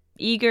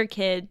eager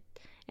kid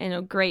and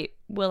a great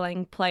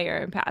willing player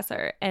and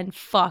passer, and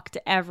fucked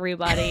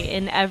everybody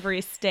in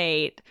every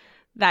state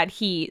that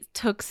he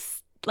took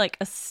like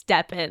a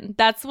step in.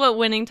 That's what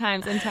Winning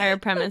Time's entire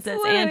premise is.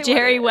 literally And what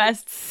Jerry it is.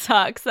 West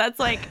sucks. That's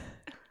like,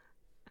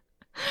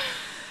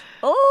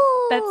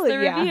 Oh, that's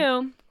the yeah.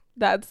 review.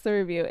 That's the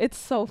review. It's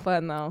so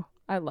fun though.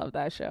 I love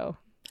that show.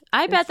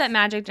 I bet It's- that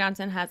Magic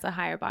Johnson has a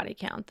higher body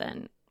count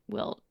than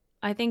Wilt.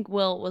 I think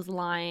Wilt was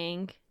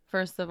lying,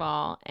 first of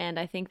all, and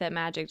I think that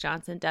Magic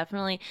Johnson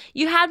definitely,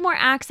 you had more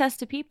access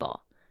to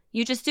people.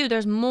 You just do.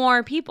 There's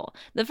more people.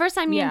 The first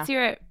time me Yeah. and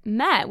Sierra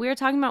met, we were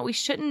talking about we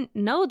shouldn't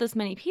know this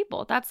many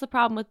people. That's the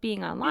problem with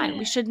being online.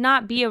 We should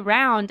not be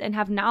around and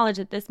have knowledge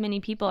that this many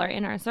people are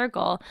in our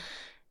circle.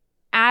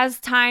 As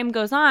time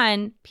goes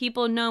on,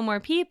 people know more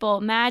people.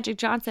 Magic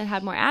Johnson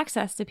had more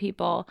access to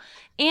people,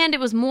 and it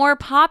was more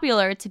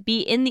popular to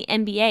be in the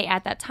NBA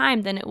at that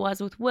time than it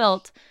was with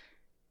Wilt.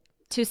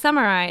 To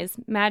summarize,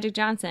 Magic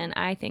Johnson,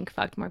 I think,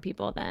 fucked more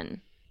people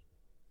than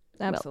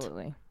Wilt.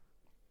 Absolutely.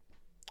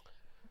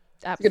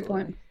 Good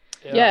point.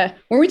 Yeah.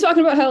 Were we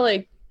talking about how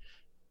like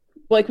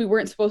we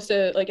weren't supposed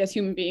to, like, as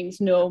human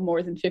beings, know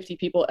more than 50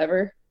 people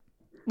ever?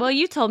 Well,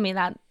 you told me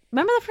that.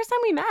 Remember the first time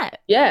we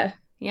met? Yeah.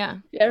 Yeah.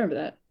 Yeah, I remember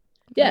that.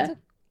 Yeah.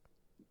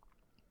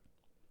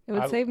 It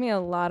would I- save me a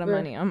lot of We're-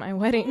 money on my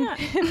wedding. Yeah.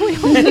 We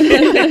only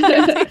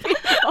needed 50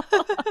 people.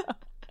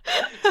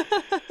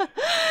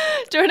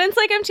 Jordan's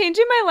like, I'm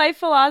changing my life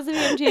philosophy.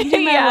 I'm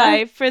changing my Yeah.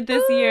 life for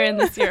this year and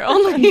this year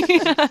only. Do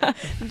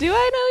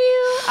I know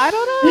you? I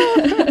don't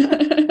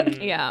know.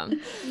 Yeah.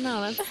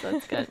 No,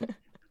 that's good.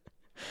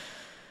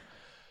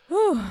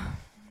 Whew.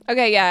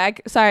 Okay, yeah.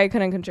 Sorry, I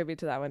couldn't contribute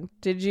to that one.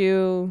 Did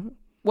you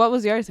What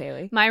was yours,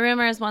 Haley? My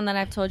rumor is one that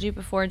I've told you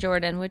before,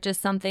 Jordan, which is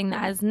something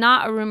that is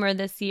not a rumor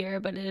this year,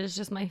 but it is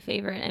just my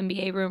favorite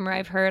NBA rumor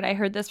I've heard. I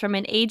heard this from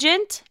an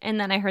agent, and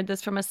then I heard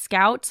this from a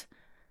scout.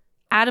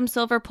 Adam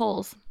Silver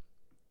polls.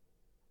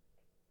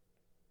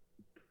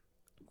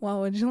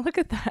 Well, would you look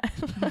at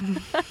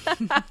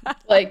that?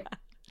 Like,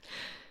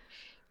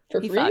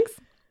 for He free? fucks.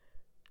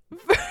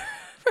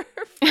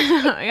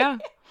 Yeah.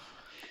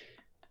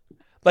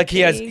 Like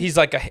he's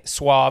like a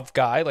suave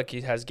guy. Like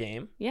he has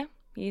game. Yeah.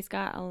 He's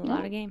got a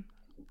lot of game.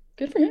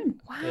 Good for him.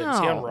 Yeah, is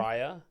he on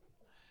Wow.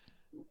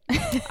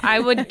 Raya? I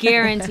would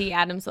guarantee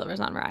Adam Silver's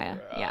on Raya.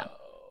 Yeah.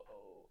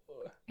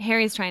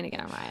 Harry's trying to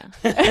get on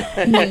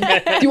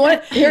Raya. Do you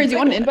want Harry? Do you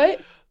want an invite?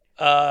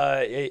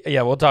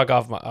 Yeah, we'll talk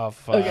off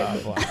Okay.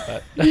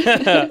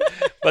 offline,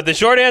 but the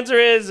short answer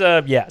is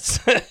yes.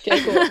 Okay,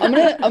 cool.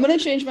 I'm gonna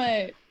change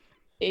my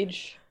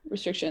age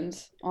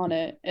restrictions on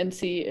it and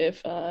see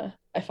if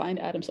I find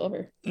Adam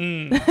Silver.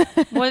 Mm.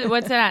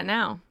 What's it at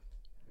now?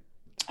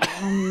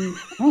 I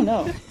don't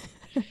know.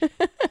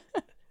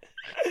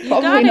 You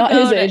Probably gotta not go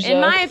his to- age.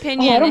 in though. my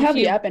opinion, I don't if have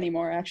you- the app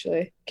anymore.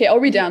 Actually, okay, I'll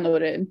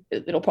re-download it and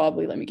it'll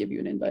probably let me give you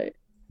an invite.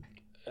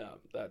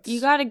 That's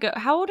You gotta go.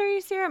 How old are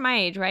you, Sarah? My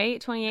age,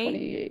 right? 28?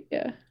 28,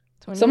 yeah.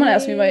 Someone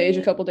asked me my age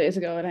a couple days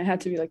ago, and I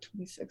had to be like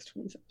 26,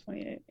 27,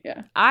 28.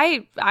 Yeah.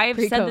 I've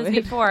said this Pre-COVID.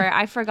 before.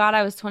 I forgot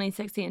I was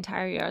 26 the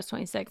entire year. I was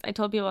 26. I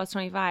told people I was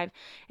 25.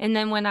 And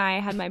then when I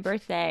had my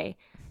birthday,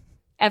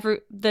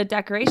 the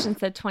decoration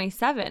said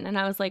 27. And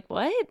I was like,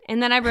 what?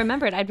 And then I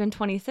remembered I'd been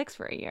 26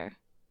 for a year.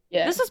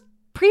 Yeah. This was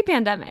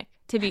pre-pandemic,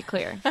 to be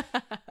clear.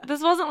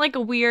 This wasn't like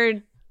a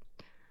weird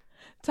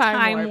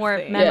time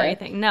warp thing. memory Yeah.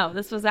 thing. No,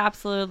 this was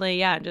absolutely,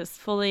 just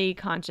fully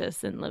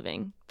conscious and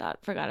living.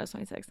 Forgot I was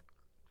 26.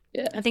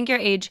 Yeah. I think your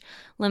age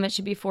limit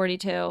should be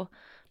 42.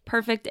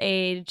 Perfect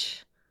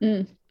age.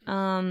 Mm.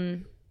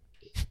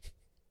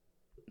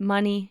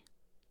 Money.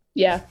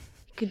 Yeah.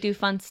 Could do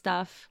fun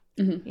stuff.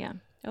 Mhm. Yeah.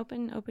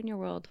 Open your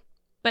world.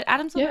 But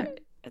Adam Silver,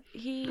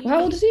 he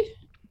How old is he?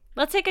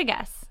 let's take a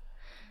guess.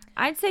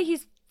 I'd say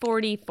he's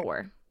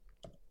 44.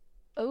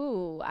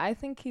 Oh, I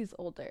think he's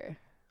older.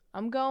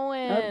 I'm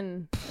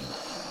going.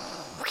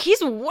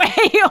 He's way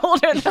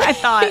older than I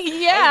thought.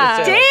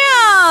 Yeah.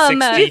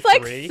 Damn! He's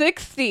like 63?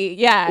 60.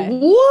 Yeah.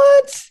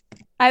 What?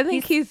 I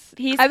think he's.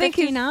 He's I think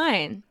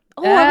 59.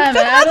 Oh, I was Damn,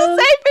 about to Adam.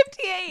 say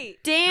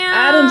 58. Damn.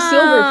 Adam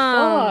Silver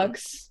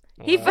Fox.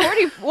 He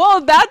 40.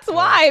 Well, that's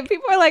why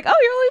people are like, "Oh,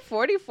 you're only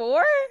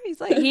 44." He's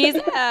like, He's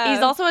yeah.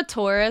 he's also a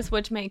Taurus,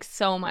 which makes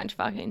so much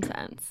fucking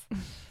sense.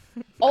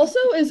 Also,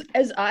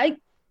 as I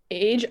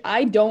age,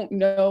 I don't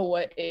know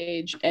what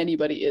age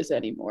anybody is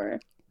anymore.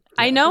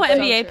 I know That's so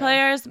NBA true.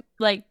 players,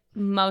 like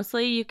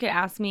mostly you could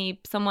ask me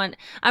someone.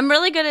 I'm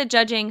really good at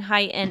judging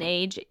height and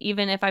age,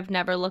 even if I've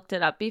never looked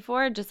it up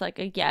before, just like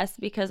a guess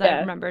because I Yeah.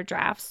 remember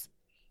drafts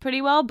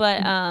pretty well.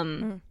 But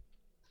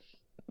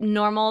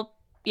normal,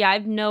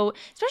 I've no,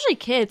 especially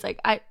kids. Like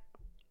Oh,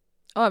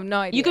 I have no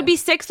idea. you could be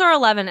 6 or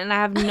 11, and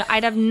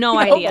I'd have no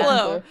idea.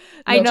 clue.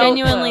 I No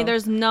genuinely, clue.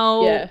 there's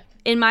no Yeah.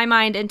 in my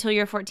mind until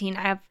you're 14.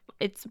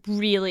 It's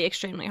really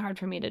extremely hard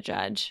for me to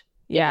judge.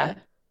 Yeah.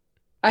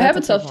 I That's have a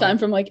a tough tough time one.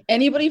 from like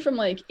anybody from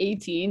like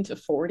 18 to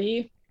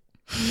 40.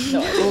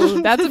 No,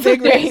 Ooh, that's a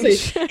big Seriously.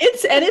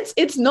 range.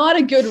 It's not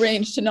a good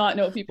range to not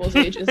know people's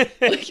ages.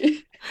 Like,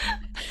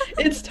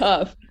 it's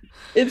tough.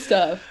 It's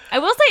tough. I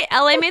will say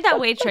LA made that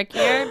way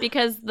trickier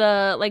because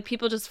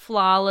people just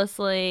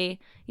flawlessly,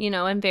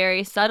 and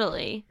very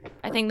subtly.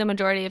 I think the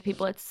majority of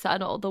people, it's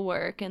subtle, the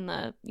work and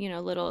the,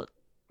 little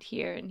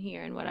here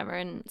and whatever.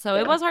 And so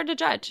it Yeah. was hard to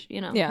judge,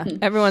 Yeah,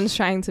 everyone's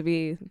trying to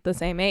be the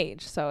same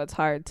age, so it's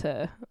hard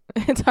to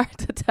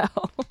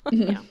tell.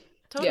 Yeah.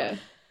 Totally. Yeah.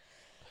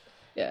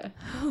 Yeah.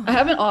 I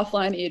have an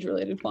offline age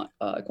related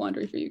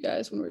quandary for you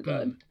guys when we're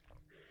done.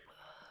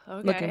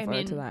 Okay. Looking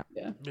forward to that.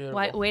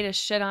 Beautiful. Way to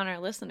shit on our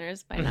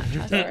listeners by not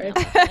trusting Sorry.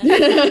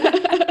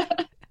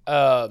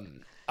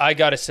 them. I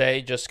gotta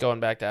say, just going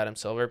back to Adam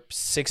Silver,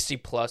 60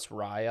 plus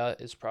Raya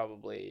is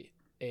probably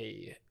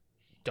a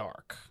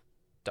dark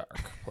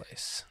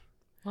place.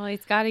 Well,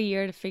 he's got a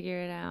year to figure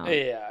it out.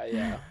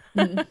 Yeah.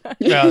 Mhm.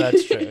 No,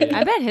 that's true. I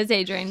Yeah. bet his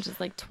age range is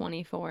like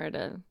 24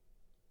 to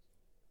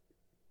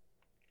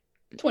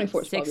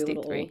 24 is probably a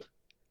little 63.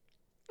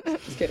 old.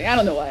 Just kidding. I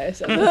don't know why I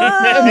said that.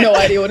 I have no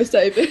idea what his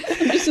type is.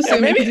 I'm just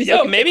assuming maybe, he's, yo,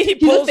 like, maybe he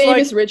he's a pulls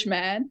famous like. rich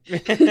man.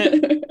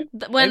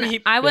 When maybe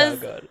he- I yeah, was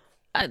good.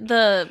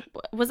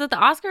 was it the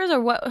Oscars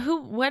or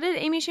what did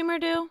Amy Schumer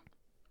do?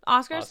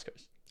 Oscars?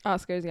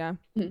 Oscars, yeah.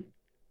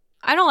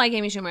 I don't like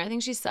Amy Schumer. I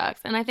think she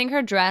sucks. And I think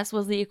her dress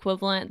was the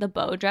equivalent, the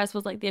bow dress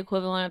was like the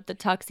equivalent of the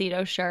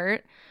tuxedo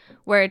shirt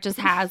where it just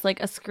has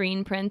like a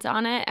screen print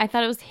on it. I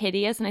thought it was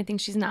hideous and I think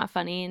she's not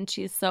funny and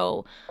she's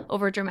so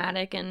over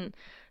dramatic and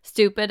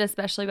stupid,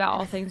 especially about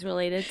all things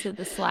related to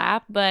the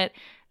slap. But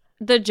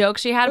the joke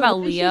she had about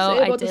What did she Leo, say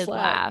I about the did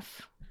slap?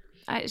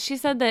 laugh. She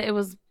said that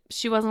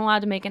she wasn't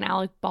allowed to make an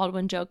Alec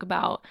Baldwin joke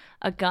about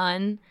a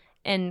gun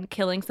and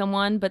killing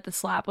someone, but the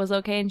slap was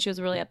okay, and she was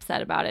really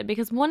upset about it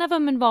because one of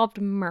them involved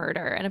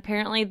murder, and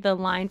apparently the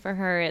line for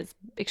her is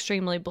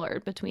extremely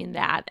blurred between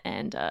that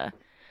and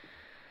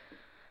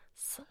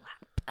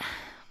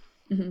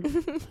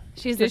Mhm.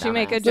 She's Did the she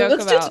make a dumbass. joke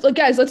Let's about? do,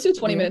 guys, let's do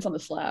 20 Yeah. minutes on the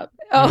slap.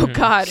 Oh Mhm.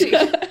 God.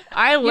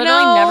 I literally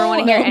know- never want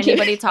to No, hear I'm kidding.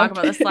 anybody talk I'm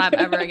about the slap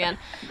ever again.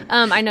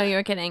 I know you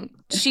were kidding.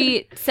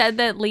 She said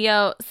that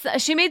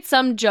she made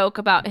some joke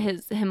about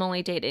him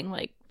only dating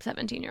like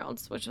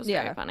 17-year-olds, which was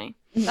Yeah. very funny.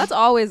 That's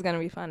always gonna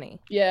be funny.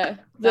 Yeah.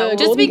 Just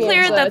Golden be Globes,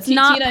 clear, that's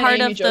not Tina and part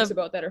Amy of jokes the-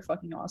 about that are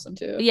fucking awesome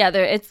too. Yeah,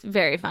 it's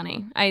very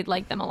funny. I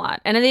like them a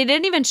lot. And they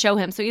didn't even show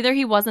him. So either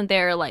he wasn't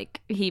there or like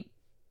he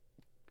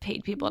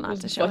paid people not Was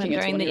to show him fucking a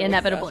during the 20-year-old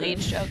inevitable bathroom.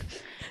 age joke.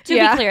 To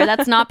Yeah. be clear,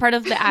 that's not part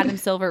of the Adam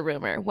Silver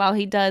rumor. While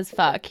he does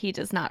fuck, he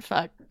does not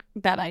fuck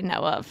that I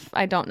know of.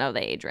 I don't know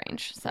the age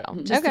range. So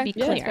just to be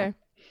Yeah, that's clear.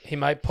 He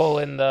might pull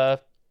in a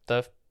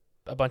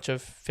bunch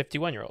of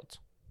 51-year-olds.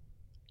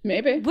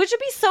 Maybe. Which would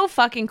be so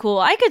fucking cool.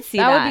 I could see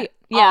That that. would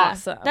be yeah,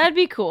 awesome. That'd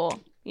be cool.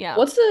 Yeah.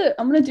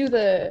 I'm gonna do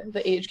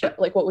the age cap,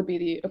 like what would be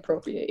the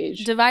appropriate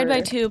age? Divide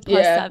by for- 2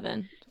 plus Yeah.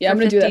 7. Yeah, I'm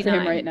for gonna do that for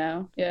 59. him right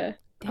now. Yeah.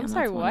 Damn, I'm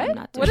sorry. that's one I'm What?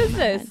 not What doing is in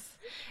my head. this?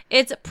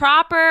 It's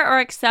proper or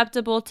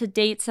acceptable to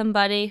date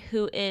somebody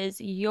who is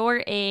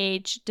your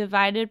age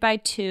divided by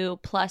 2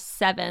 plus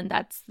 7.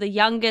 That's the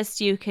youngest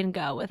you can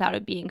go without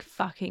it being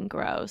fucking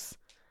gross.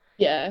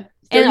 Yeah.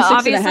 And 36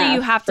 obviously a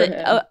you half have for to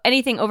him.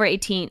 anything over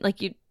 18, like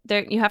you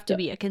have to Yeah.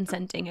 be a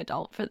consenting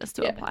adult for this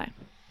to Yeah. apply.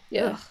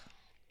 Yeah. Ugh.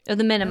 Or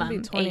the minimum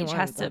age 21,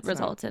 has to that's not-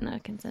 result in a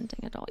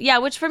consenting adult. Yeah,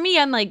 which for me,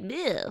 I'm like,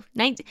 ew,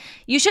 19.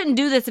 You shouldn't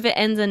do this if it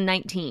ends in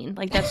 19.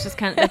 Like that's just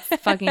kind of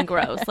that's fucking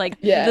gross. Like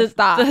Yeah.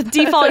 Stop. the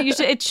default,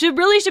 it should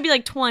be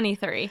like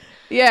 23.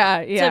 Yeah.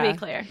 To be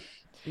clear.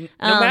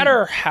 No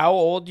matter how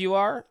old you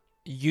are,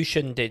 you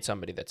shouldn't date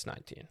somebody that's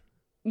 19.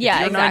 Yeah, If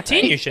you're exactly.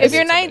 19, you should. If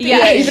you're 19,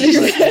 Yeah. even if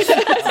you're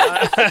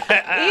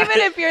Even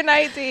if you're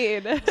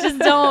 19. Just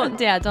don't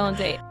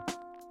date.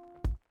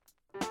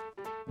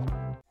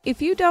 If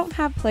you don't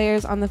have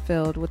players on the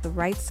field with the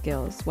right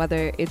skills,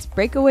 whether it's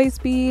breakaway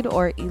speed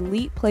or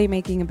elite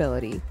playmaking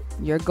ability,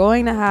 you're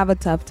going to have a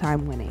tough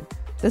time winning.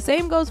 The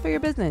same goes for your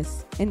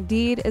business.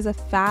 Indeed is a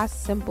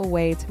fast, simple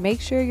way to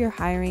make sure you're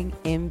hiring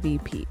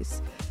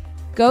MVPs.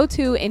 Go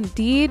to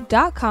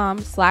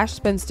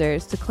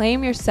Indeed.com/spinsters to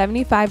claim your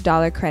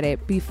 $75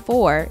 credit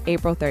before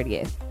April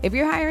 30th. If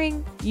you're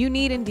hiring, you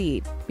need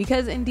Indeed,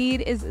 because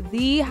Indeed is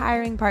the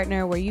hiring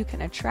partner where you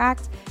can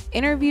attract,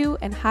 interview,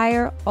 and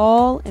hire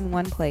all in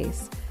one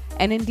place.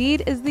 And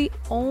Indeed is the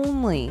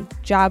only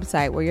job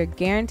site where you're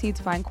guaranteed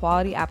to find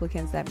quality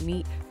applicants that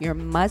meet your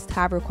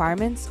must-have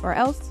requirements, or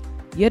else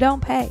you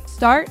don't pay.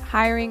 Start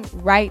hiring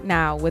right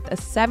now with a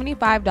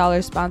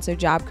 $75 sponsored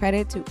job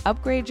credit to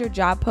upgrade your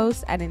job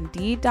post at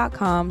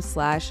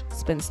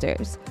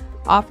Indeed.com/spinsters.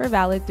 Offer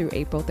valid through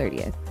April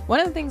 30th. One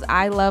of the things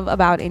I love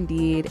about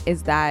Indeed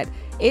is that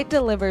it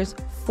delivers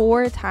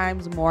 4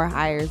 times more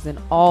hires than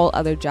all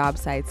other job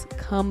sites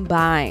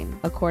combined,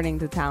 according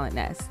to Talent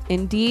Nest.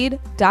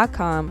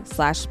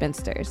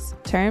 Indeed.com/spinsters.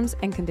 Terms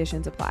and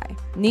conditions apply.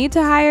 Need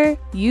to hire?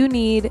 You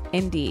need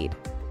Indeed.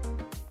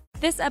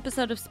 This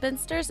episode of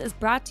Spinsters is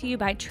brought to you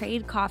by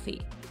Trade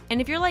Coffee.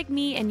 And if you're like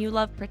me and you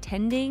love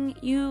pretending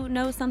you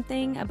know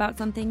something about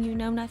something you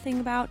know nothing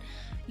about,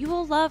 you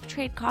will love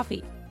Trade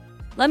Coffee.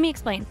 Let me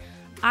explain.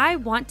 I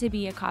want to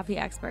be a coffee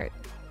expert,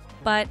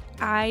 but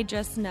I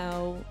just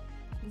know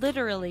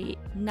literally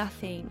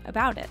nothing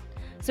about it.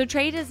 So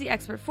Trade is the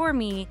expert for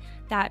me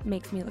that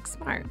makes me look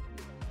smart.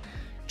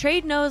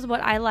 Trade knows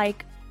what I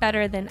like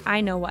better than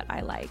I know what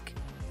I like.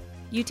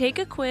 You take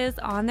a quiz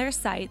on their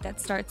site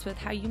that starts with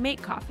how you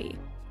make coffee,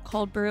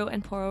 cold brew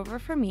and pour over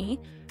for me.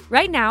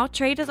 Right now,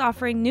 Trade is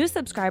offering new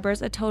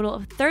subscribers a total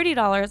of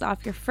 $30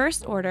 off your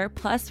first order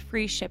plus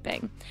free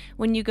shipping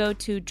when you go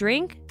to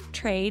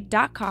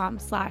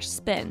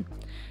drinktrade.com/spin.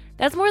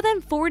 That's more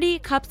than 40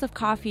 cups of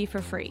coffee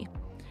for free.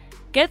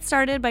 Get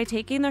started by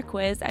taking their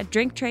quiz at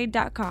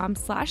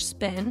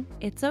drinktrade.com/spin.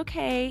 It's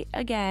okay,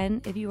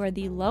 again, if you are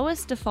the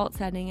lowest default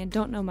setting and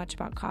don't know much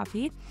about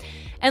coffee.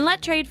 And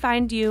let Trade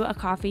find you a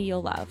coffee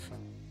you'll love.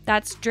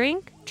 That's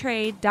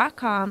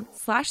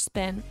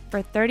drinktrade.com/spin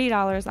for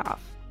 $30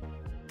 off.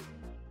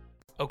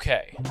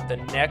 Okay, the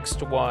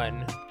next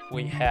one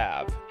we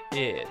have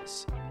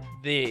is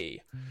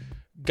the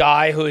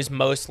guy who is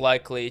most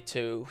likely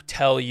to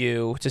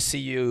see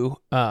you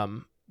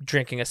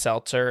drinking a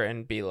seltzer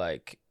and be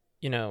like,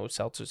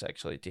 seltzers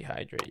actually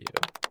dehydrate you.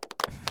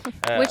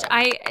 Which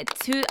I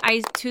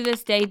to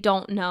this day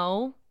don't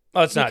know.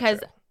 Oh, it's not because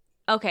true.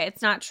 okay,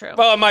 it's not true.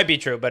 Well, it might be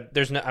true, but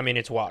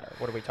it's water.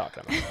 What are we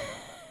talking about?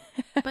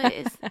 But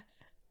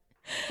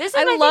this is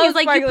I my love thing is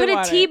like you sparkling put a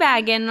water. tea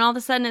bag in and all of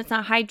a sudden it's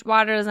not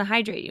water doesn't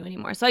hydrate you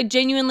anymore. So I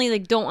genuinely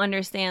don't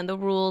understand the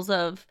rules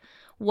of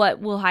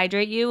what will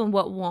hydrate you and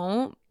what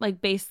won't.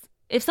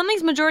 If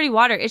something's majority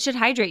water, it should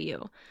hydrate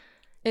you.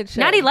 It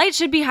should. Natty Light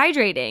should be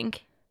hydrating.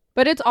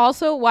 But it's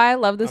also why I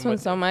love this I'm one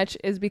with so you. much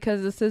is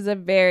because this is a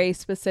very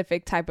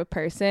specific type of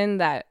person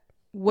that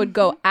would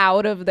go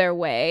out of their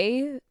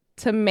way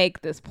to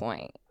make this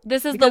point.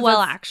 This is Because the Well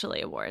that's-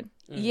 Actually award.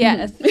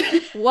 Yes.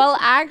 Well,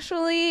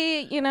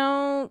 actually,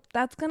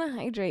 that's going to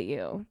hydrate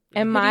you.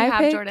 And Who do my you have,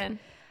 pick, Jordan?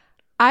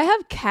 I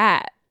have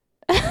Cat.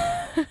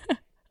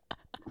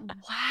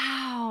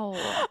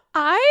 Wow.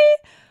 I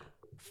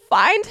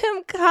find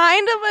him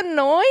kind of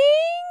annoying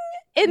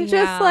in just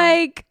Yeah.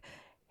 like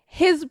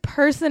his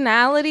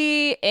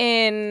personality.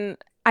 And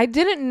I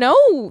didn't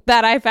know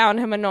that I found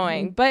him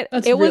annoying, but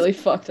That's it was. really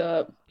fucked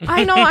up.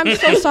 I know. I'm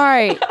so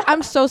sorry.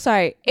 I'm so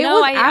sorry. It No,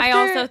 was I after.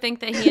 also think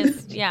that he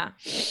is, yeah.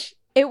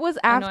 It was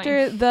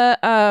after the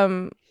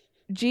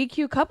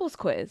GQ couples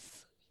quiz.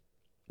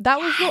 That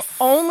was the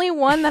only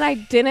one that I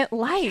didn't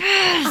like.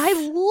 Yes. I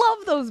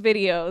love those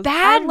videos.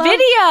 Bad I love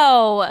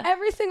video.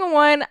 every single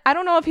one. I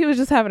don't know if he was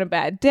just having a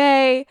bad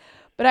day,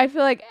 but I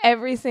feel like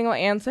every single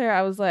answer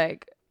I was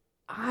like,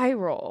 eye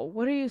roll.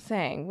 What are you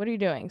saying? What are you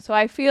doing? So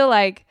I feel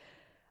like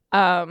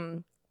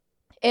in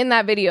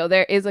that video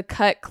there is a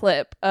cut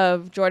clip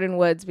of Jordan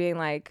Woods being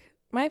like,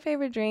 my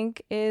favorite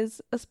drink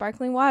is a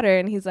sparkling water,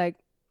 and he's like,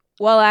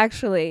 well,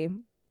 actually,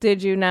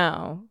 did you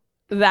know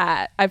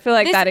that? I feel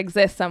like This- that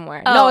exists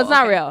somewhere. Oh, No, it's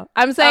not okay. real.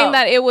 I'm saying Oh.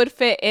 that it would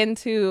fit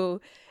into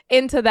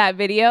that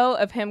video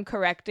of him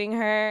correcting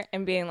her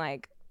and being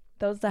like,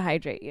 those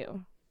dehydrate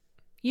you.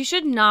 You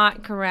should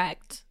not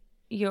correct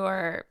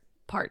your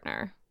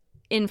partner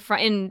in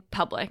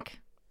public.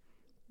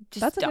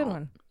 Just That's a don't. good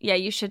one. Yeah,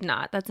 you should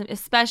not. That's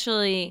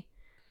especially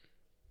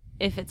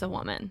if it's a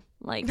woman.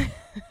 Like,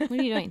 what are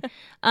you doing?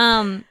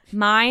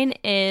 Mine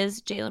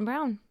is Jaylen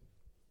Brown.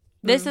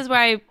 This is where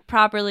I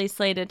properly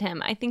slated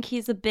him. I think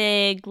he's a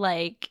big,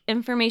 like,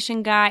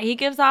 information guy. He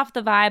gives off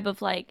the vibe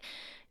of, like,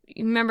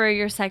 you remember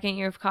your second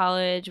year of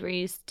college where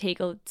you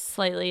take a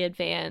slightly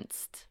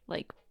advanced,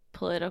 like,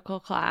 political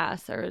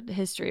class or the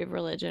history of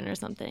religion or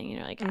something, you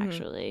know, like,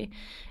 actually.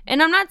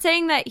 And I'm not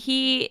saying that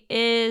he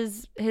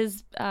is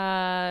his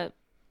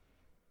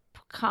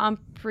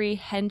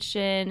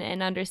comprehension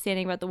and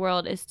understanding about the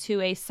world is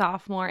to a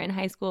sophomore in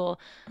high school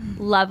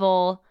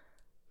level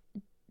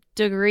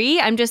degree.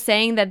 I'm just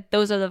saying that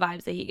those are the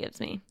vibes that he gives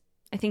me.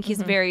 I think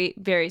he's a very,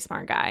 very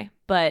smart guy,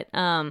 but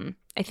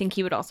I think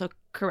he would also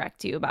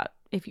correct you about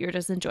if you're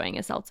just enjoying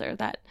a seltzer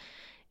that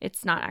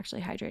it's not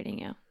actually hydrating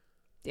you.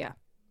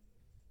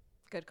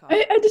 Good call.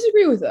 I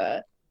disagree with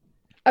that.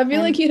 I feel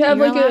And like he'd have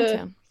you're like allowed a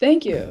to.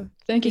 thank you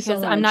so Because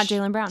much. I'm not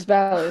Jaylen Brown. It's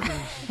valid.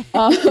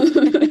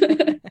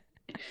 Um,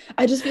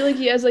 I just feel like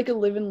he has like a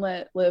live and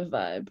let live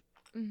vibe.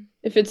 Mm.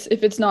 If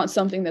it's not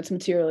something that's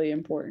materially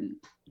important,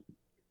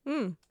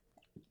 Mm.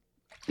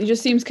 he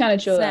just seems kind of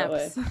chill that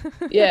way. Snaps.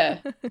 Yeah,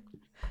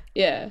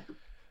 yeah.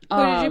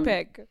 Who did you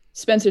pick?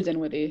 Spencer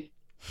Dinwiddie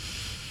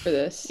for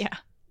this. Yeah.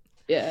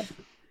 Yeah.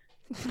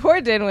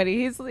 Poor Dinwiddie.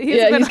 He's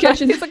Yeah, been he's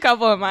catching- he's a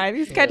couple of mine.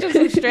 He's catching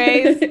some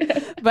strays,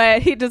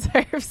 but he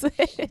deserves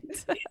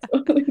it.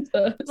 Totally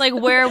does. Like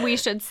where we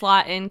should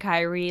slot in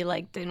Kyrie,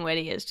 like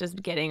Dinwiddie is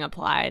just getting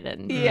applied,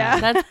 and Yeah.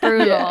 that's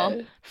brutal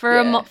Yeah.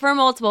 for Yeah. for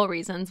multiple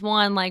reasons.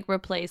 One, like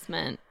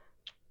replacement,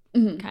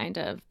 Mhm. kind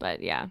of,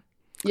 but yeah.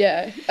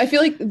 Yeah, I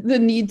feel like the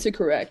need to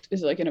correct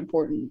is like an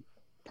important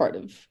part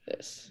of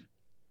this.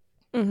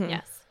 Mhm.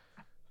 Yes.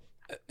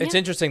 It's Yeah.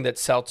 interesting that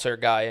seltzer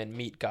guy and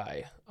meat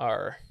guy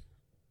are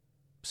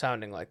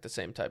sounding like the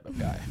same type of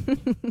guy.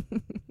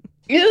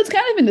 Yeah, it's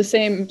kind of in the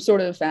same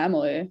sort of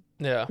family.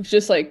 Yeah. It's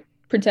just like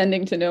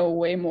pretending to know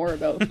way more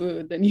about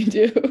food than you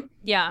do.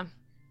 Yeah.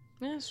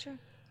 Yeah, that's true.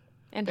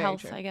 And Very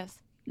health, true. I guess.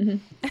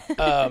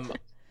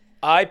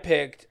 I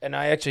picked, and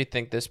I actually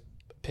think this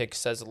pick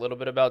says a little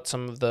bit about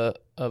some of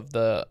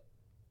the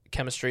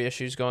chemistry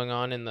issues going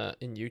on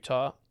in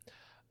Utah.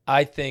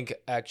 I think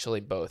actually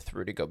both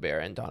Rudy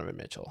Gobert and Donovan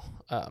Mitchell.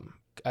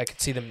 I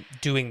could see them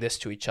doing this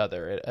to each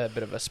other, a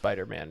bit of a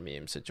Spider-Man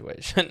meme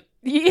situation.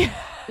 Yeah.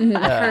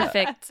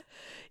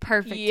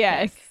 Perfect.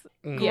 Yes.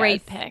 Pick.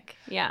 Great Yes. pick.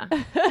 Yeah.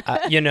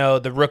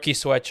 The rookie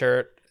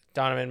sweatshirt.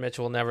 Donovan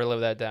Mitchell will never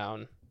live that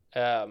down.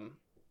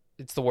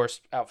 It's the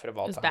worst outfit of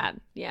all It was time. bad.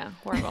 Yeah.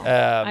 Horrible.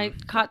 I Um,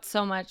 caught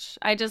so much.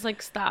 I just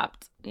like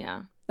stopped.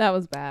 Yeah. That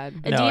was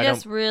bad. No, I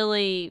Adidas don't-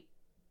 really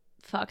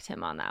fucked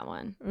him on that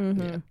one.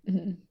 Mhm.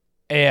 Mhm.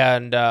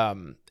 and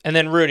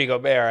then Rudy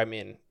Gobert. I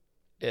mean,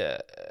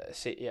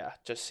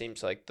 just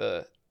seems like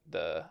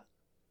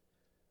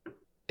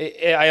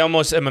I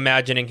almost am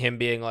imagining him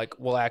being like,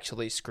 well,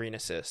 actually, screen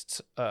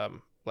assists,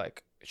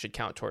 like should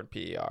count toward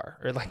PER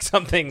or like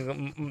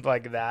something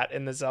like that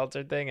in the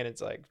seltzer thing, and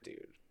it's like,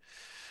 dude,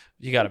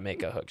 you got to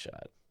make a hook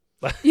shot.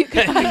 You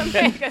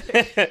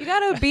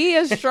gotta be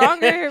a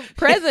stronger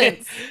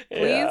presence,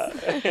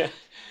 please.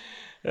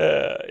 Yeah.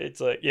 It's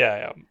like,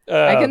 yeah.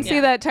 I can see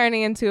Yeah. that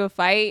turning into a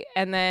fight,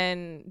 and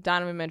then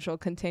Donovan Mitchell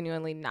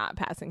continually not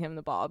passing him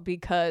the ball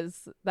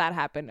because that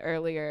happened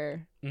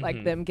earlier, like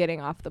Mhm. them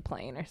getting off the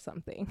plane or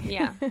something.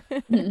 Yeah.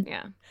 Mhm.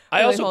 Yeah. I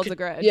Really also holds could- a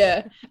grudge.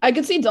 Yeah, I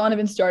could see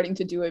Donovan starting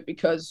to do it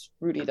because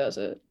Rudy does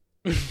it.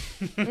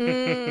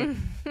 Mm.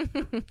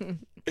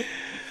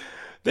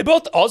 They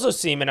both also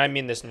seem, and I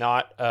mean this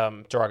not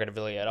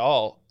derogatively at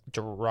all,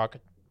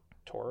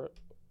 derogatory,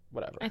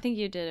 whatever. I think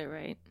you did it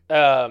right.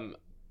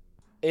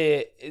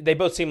 They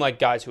both seem like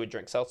guys who would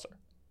drink seltzer.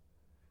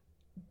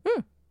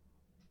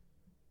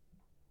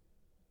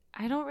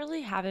 I don't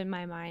really have in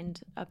my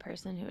mind a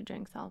person who would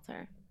drink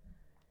seltzer.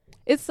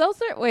 Is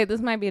seltzer? Wait,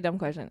 this might be a dumb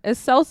question. Is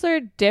seltzer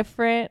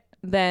different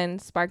than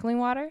sparkling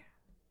water?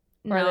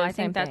 Or are they No, the I same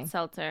think that's thing?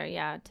 seltzer.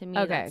 Yeah, to me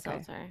Okay, that's okay.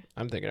 seltzer.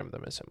 I'm thinking of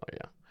them as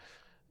similar.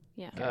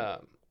 Yeah.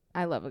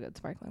 I love a good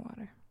sparkling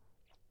water.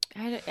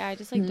 I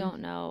just like Mhm.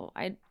 don't know.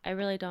 I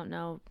really don't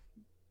know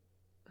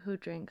who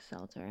drinks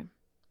seltzer.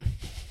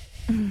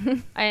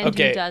 And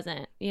Okay. who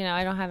doesn't? You know,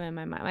 I don't have it in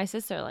my mind. My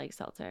sister likes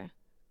seltzer.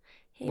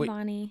 Hey, Wait.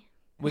 Bonnie.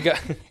 We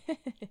got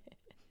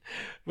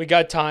we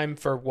got time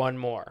for one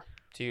more.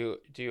 Do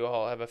you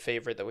all have a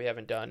favorite that we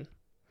haven't done?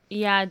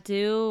 Yeah,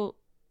 do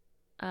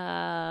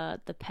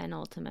the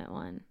penultimate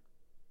one.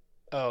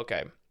 Oh,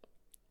 okay.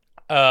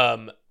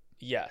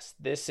 Yes,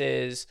 this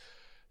is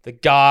the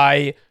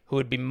guy who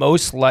would be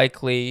most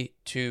likely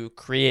to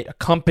create a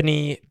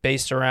company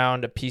based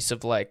around a piece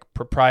of like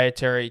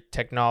proprietary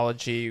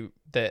technology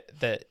that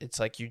it's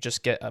like you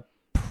just get a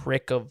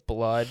prick of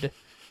blood,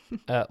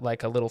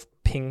 like a little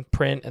ping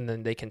print, and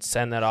then they can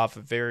send that off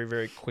very,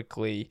 very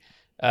quickly,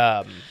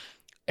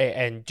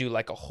 and do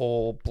like a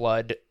whole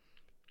blood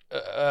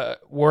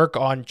work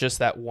on just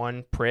that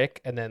one prick,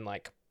 and then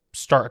like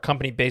start a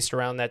company based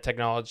around that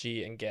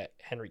technology and get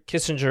Henry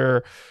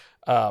Kissinger,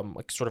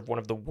 like sort of one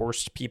of the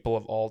worst people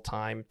of all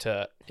time,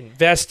 to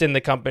invest in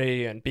the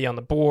company and be on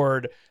the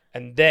board,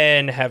 and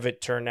then have it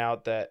turn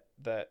out that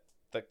the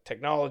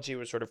technology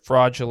was sort of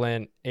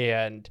fraudulent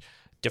and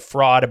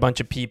defraud a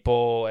bunch of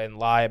people and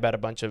lie about a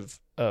bunch of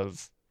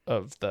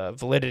the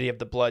validity of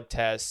the blood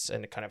tests,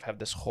 and kind of have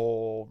this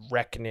whole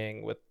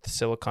reckoning with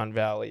Silicon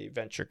Valley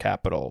venture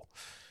capital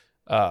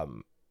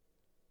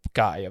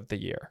guy of the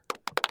year.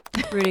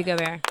 Rudy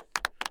Gobert.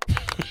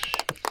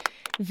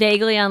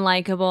 Vaguely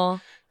unlikable.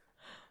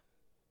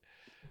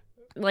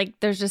 Like,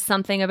 there's just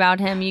something about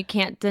him you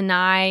can't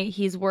deny.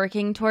 He's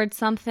working towards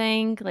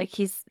something.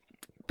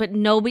 But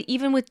nobody,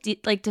 even with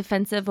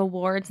defensive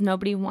awards,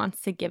 nobody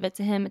wants to give it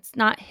to him. It's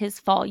not his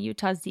fault.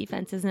 Utah's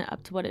defense isn't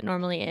up to what it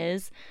normally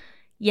is.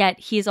 Yet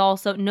he's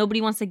also,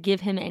 nobody wants to give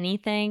him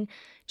anything.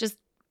 Just,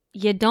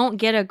 you don't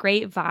get a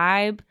great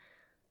vibe.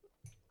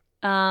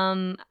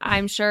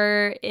 I'm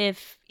sure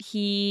if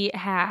he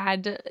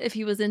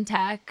was in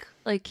tech,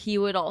 like, he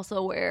would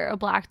also wear a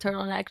black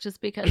turtleneck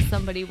just because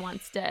somebody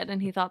once did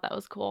and he thought that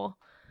was cool.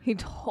 He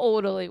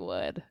totally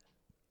would.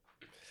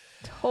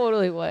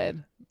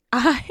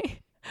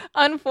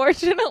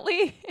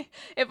 Unfortunately,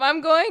 if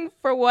I'm going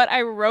for what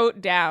I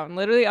wrote down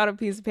literally on a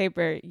piece of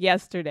paper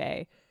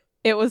yesterday,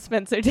 it was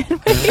Spencer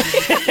Dinwiddie.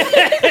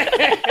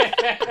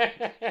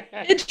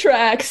 It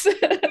tracks.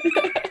 Did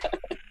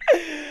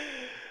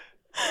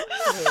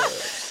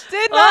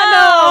not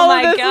know all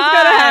my of this was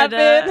gonna God.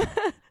 happen.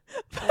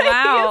 But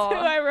Wow. here's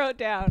who I wrote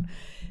down.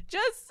 He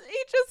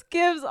just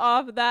gives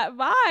off that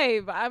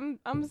vibe.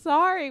 I'm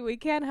sorry, we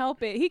can't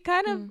help it. He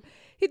kind of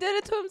he did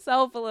it to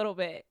himself a little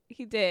bit.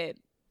 He did.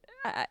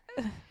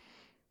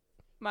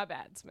 My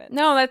bad, Smith.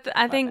 No,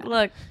 I think,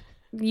 look,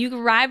 you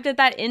arrived at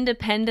that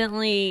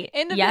independently.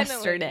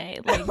 Yesterday.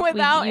 Like,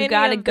 without you any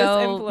gotta of go.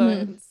 this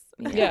influence.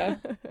 Yeah.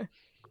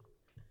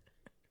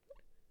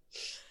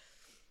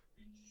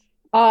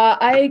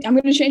 I'm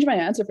going to change my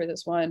answer for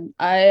this one.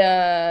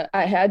 I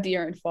had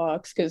De'Aaron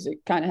Fox because it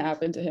kind of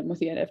happened to him with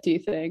the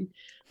NFT thing.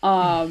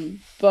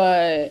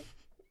 But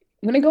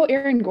I'm going to go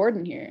Aaron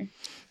Gordon here.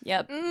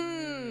 Yep.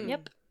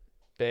 Yep.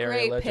 Bay Area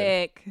Great legend.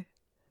 pick.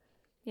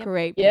 Yep.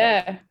 Great pick.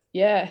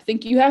 Yeah. I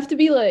think you have to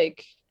be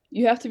like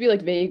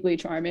vaguely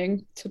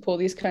charming to pull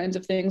these kinds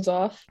of things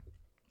off.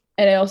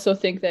 And I also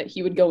think that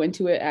he would go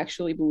into it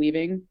actually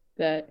believing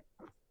that,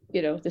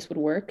 this would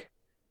work.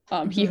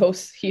 He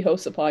hosts a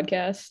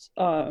podcast.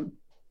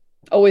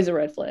 Always a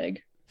red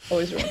flag.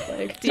 Always a red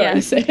flag. Sorry Yeah.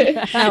 to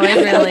say. No,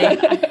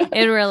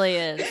 it really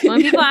is.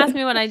 When people ask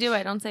me what I do,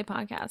 I don't say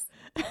podcast.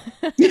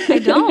 I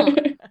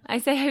don't. I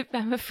say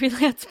I'm a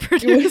freelance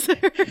producer.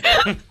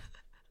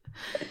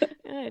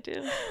 Yeah, I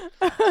do.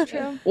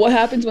 True. What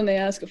happens when they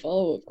ask a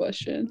follow-up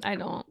question? I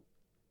don't.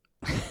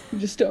 You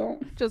just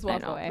don't. Just I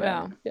walk know. away.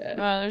 Yeah. Yeah.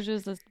 Well, there's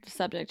just a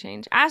subject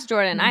change. Ask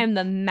Jordan. I am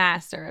the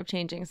master of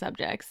changing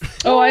subjects.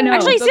 Oh, I know.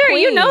 Actually, the Sarah,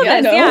 you queen. know Yeah,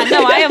 I this. know. Yeah,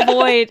 no,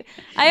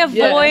 I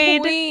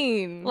avoid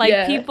Queen. like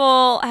Yeah.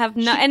 people have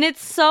no, and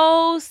it's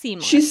so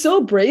seamless. She's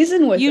so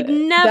brazen with You'd it.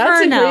 never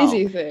That's a know.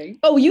 crazy thing.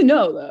 Oh, you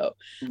know though.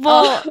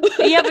 Well,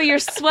 yeah, but you're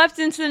swept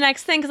into the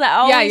next thing because I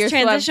always you're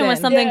transition with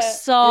swept something in.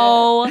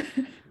 so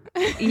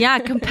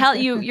compel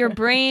you. Your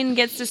brain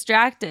gets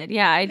distracted.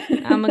 Yeah,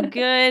 I'm a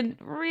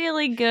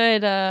really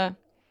good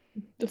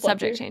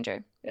subject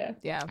changer.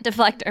 Yeah.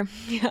 Deflector.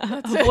 Yeah.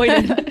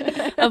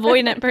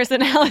 Avoidant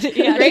personality.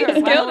 Yeah, Great sure.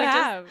 Why skill don't to we just-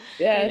 have.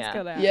 Yeah. Great Yeah.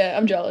 skill to have. Yeah,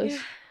 I'm jealous.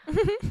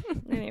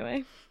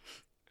 Anyway.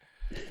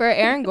 For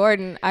Aaron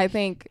Gordon, I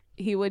think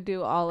he would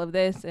do all of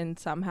this and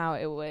somehow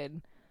it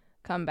would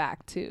come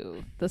back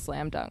to the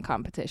slam dunk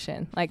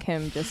competition. Like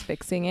him just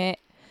fixing it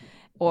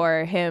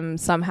or him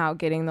somehow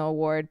getting the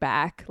award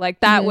back. Like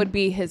that would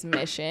be his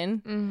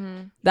mission. Mm-hmm.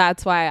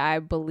 That's why I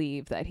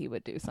believe that he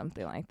would do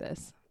something like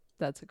this.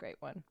 That's a great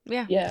one.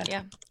 Yeah. Yeah.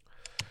 Yeah.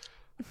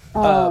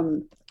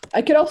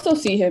 I could also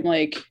see him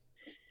like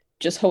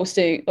just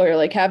hosting or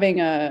like having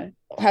a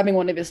having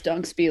one of his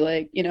dunks be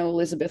like,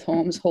 Elizabeth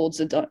Holmes holds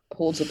a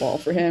ball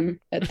for him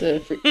at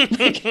the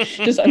like,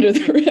 just under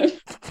the rim.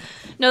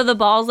 No, the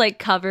ball's like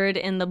covered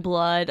in the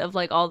blood of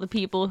like all the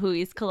people who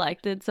he's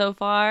collected so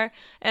far,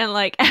 and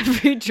like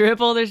every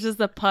dribble, there's just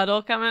a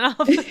puddle coming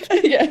off.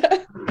 Yeah.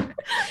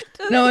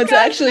 No, it's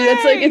actually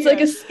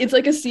it's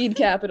like a seed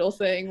capital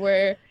thing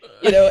where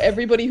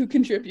everybody who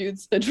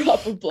contributes a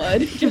drop of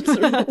blood gets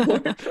a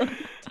reward from the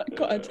dunk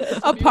contest.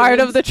 A part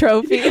of the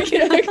trophy.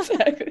 Yeah,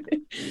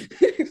 exactly.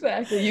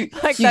 Exactly. You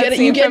Like you that get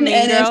scene an from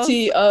Mean Girls.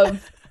 NFT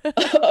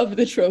of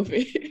the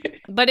trophy.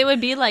 But it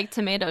would be like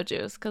tomato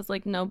juice because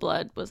like no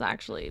blood was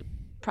actually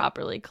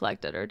properly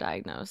collected or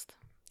diagnosed.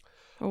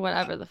 Or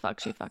whatever the fuck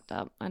she fucked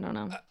up. I don't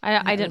know.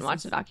 I didn't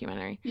watch the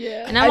documentary.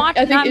 Yeah. And I think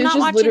I'm it's not just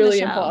watching literally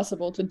the show.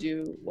 impossible to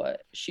do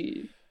what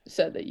she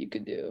said that you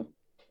could do.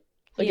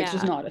 Like it's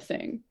just Yeah. not a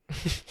thing.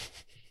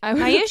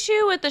 My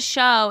issue with the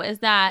show is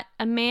that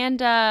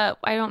Amanda,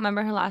 I don't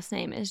remember her last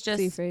name, is just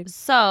Seyfried.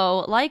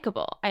 so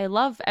likable. I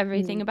love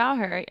everything about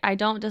her. I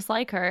don't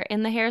dislike her,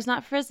 and the hair's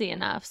not frizzy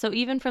enough. So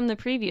even from the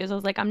previews, I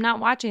was like, I'm not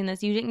watching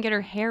this. You didn't get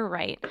her hair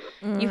right.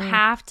 You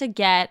have to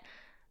get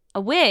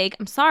a wig.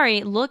 I'm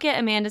sorry. Look at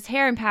Amanda's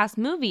hair in past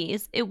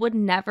movies. It would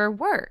never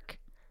work.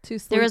 Too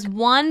sleek. There is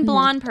one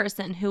blonde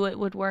person who it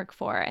would work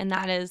for, and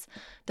that is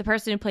the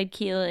person who played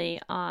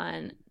Keely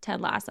on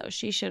Ted Lasso.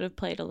 She should have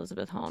played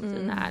Elizabeth Holmes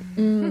in that.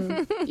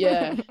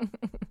 Yeah. That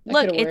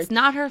Look, could've it's worked.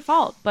 not her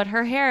fault, but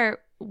her hair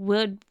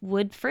would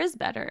frizz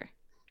better,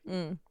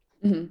 Mm.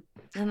 Mhm.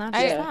 and that's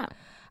I- just that.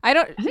 I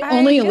don't. I think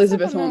only guess I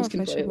Elizabeth don't know Holmes if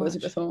can I play should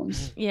Elizabeth watch.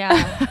 Holmes.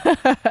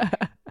 Yeah.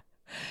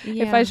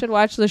 If I should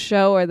watch the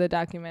show or the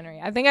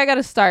documentary, I think I got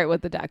to start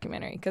with the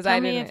documentary because I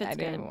Tell me didn't. if it's I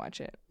didn't good. even watch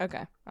it.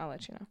 Okay, I'll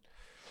let you know.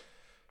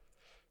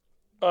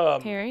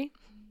 Harry?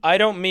 I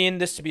don't mean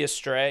this to be a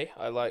stray.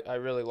 I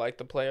really like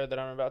the player that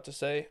I'm about to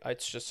say.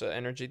 It's just an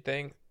energy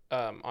thing.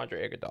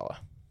 Andre Iguodala.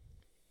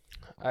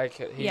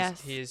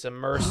 Yes. He's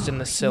immersed in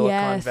the Silicon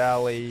Yes.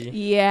 Valley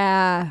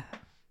Yeah.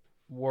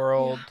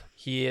 world.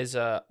 He is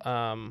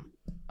an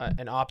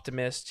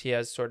optimist. He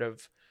has sort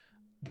of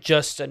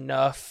just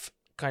enough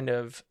kind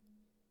of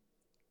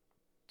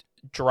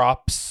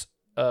drops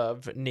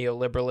of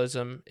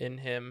neoliberalism in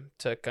him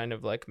to kind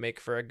of like make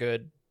for a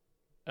good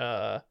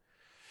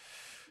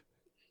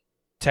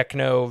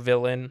techno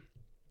villain.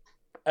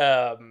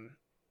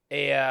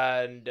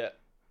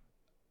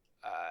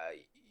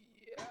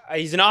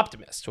 He's an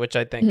optimist, which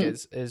I think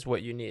is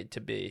what you need to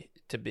be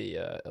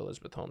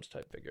Elizabeth Holmes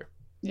type figure.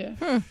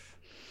 Yeah.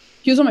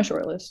 He was on my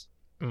short list.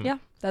 Yeah,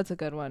 that's a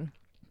good one.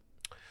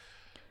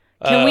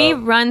 Can we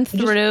run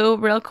through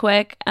real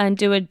quick and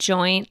do a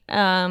joint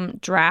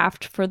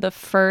draft for the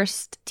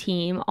first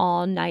team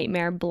all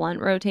nightmare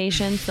blunt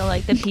rotation? So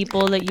like the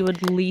people that you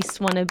would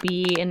least want to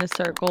be in a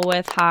circle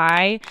with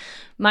high.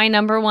 My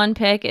number one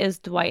pick is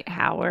Dwight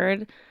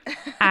Howard.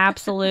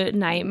 Absolute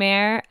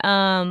nightmare.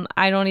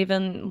 I don't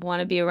even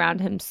want to be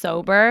around him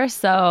sober.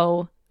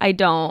 So I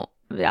don't.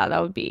 Yeah,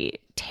 that would be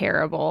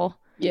terrible.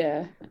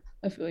 Yeah,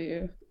 I feel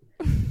you.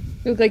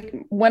 Like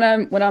when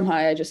I'm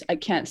high, I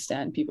can't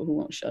stand people who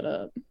won't shut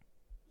up.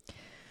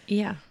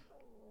 Yeah.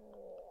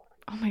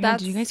 Oh my God,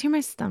 did you guys hear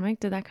my stomach?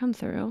 Did that come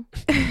through?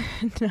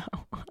 No.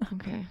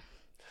 Okay.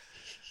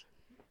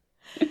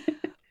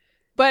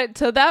 But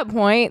to that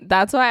point,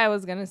 that's why I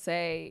was going to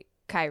say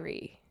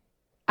Kyrie.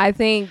 I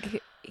think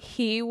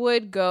he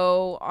would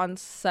go on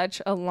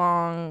such a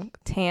long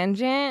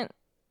tangent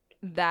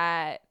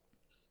that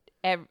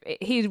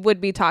he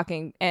would be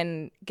talking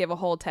and give a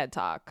whole TED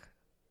talk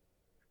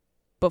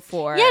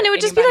before. Yeah, and it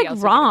would just be anybody like else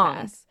would get a wrong.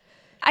 pass.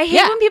 I hate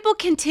Yeah. when people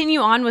continue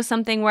on with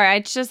something where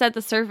it's just at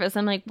the surface.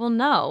 I'm like, well,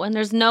 no, and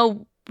there's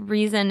no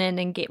reason in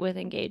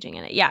engaging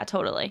in it. Yeah,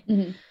 totally.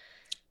 Mm-hmm.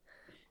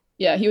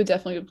 Yeah, he would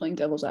definitely be playing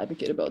devil's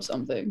advocate about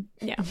something.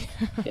 Yeah,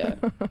 Yeah.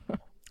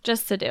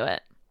 just to do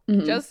it.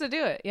 Mhm. Just to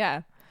do it.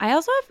 Yeah. I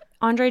also have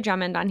Andre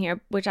Drummond on here,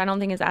 which I don't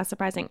think is as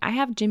surprising. I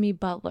have Jimmy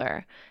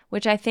Butler,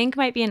 which I think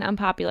might be an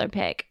unpopular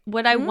pick.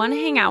 Would I want to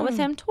hang out with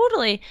him?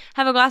 Totally.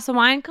 Have a glass of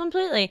wine?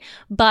 Completely.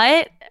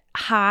 But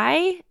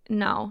high?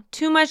 No.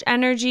 Too much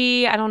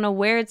energy. I don't know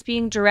where it's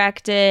being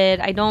directed.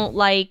 I don't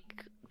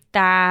like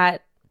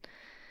that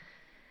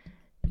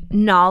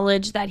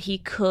knowledge that he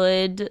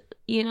could,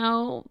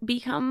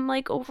 become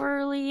like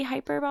overly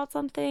hyper about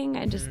something.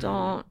 I just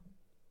don't.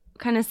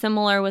 Kind of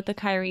similar with the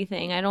Kyrie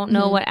thing. I don't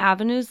know what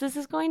avenues this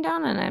is going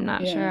down, and I'm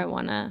not sure I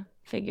want to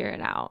figure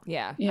it out.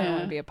 Yeah. I Yeah. don't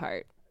want to be a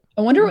part.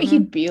 I wonder what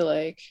he'd be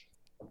like.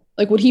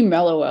 Like, would he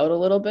mellow out a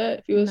little bit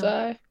if he was No.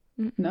 high?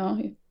 Mm-mm.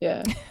 No?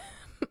 Yeah.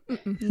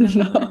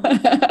 No.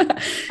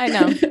 I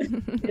know.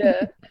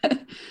 Yeah.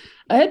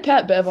 I had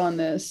Pat Bev on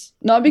this.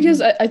 Not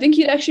because I think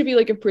he'd actually be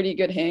like a pretty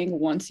good hang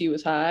once he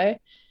was high,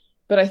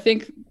 but I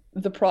think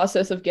the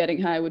process of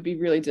getting high would be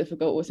really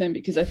difficult with him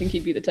because I think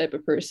he'd be the type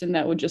of person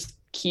that would just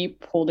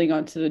keep holding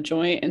onto the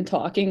joint and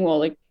talking while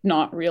like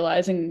not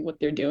realizing what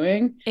they're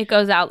doing. It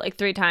goes out like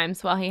 3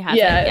 times while he has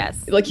Yeah, it.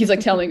 Yes. like he's like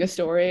telling a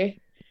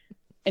story,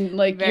 and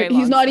like Very he's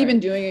long not story.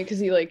 even doing it because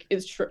he like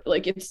is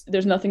like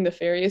there's nothing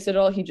nefarious at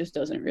all. He just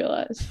doesn't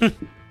realize.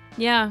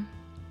 Yeah.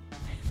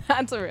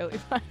 That's really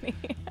funny.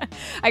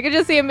 I could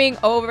just see him being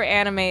over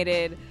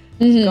animated,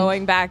 Mhm.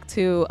 going back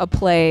to a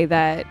play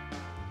that,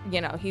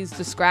 he's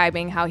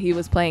describing how he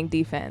was playing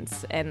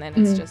defense, and then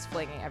it's just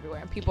flinging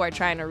everywhere, and people are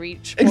trying to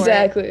reach for it.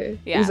 Exactly.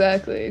 Yeah.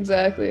 Exactly.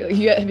 Like,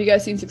 have you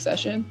guys seen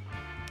Succession?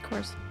 Of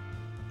course.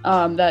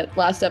 That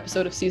last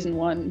episode of season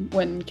 1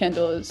 when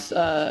Kendall is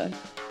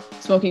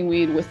smoking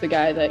weed with the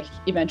guy that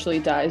eventually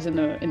dies in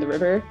the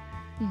river.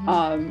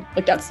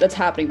 Like that's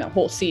happening, that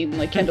whole scene.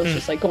 Like Kendall's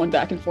just like going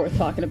back and forth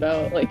talking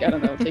about, like, I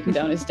don't know, taking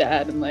down his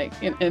dad, and like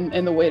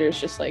and the waiter's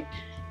just like,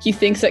 he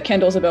thinks that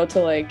Kendall's about to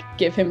like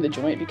give him the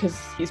joint because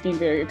he's being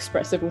very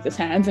expressive with his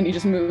hands, and he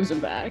just moves him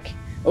back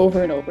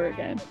over and over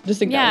again. Just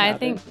think that would I happen.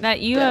 think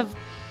that you have,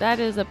 that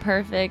is a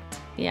perfect,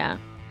 I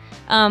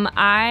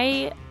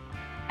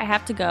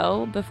have to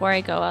go. Before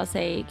I go, I'll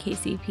say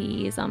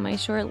KCP is on my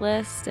short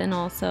list, and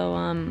also,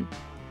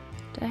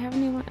 did I have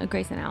anyone?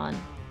 Grayson Allen.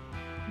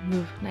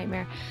 Oof,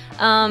 nightmare.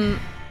 All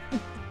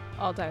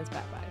times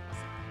bad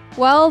vibes.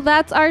 Well,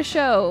 that's our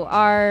show,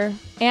 our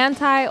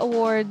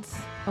anti-awards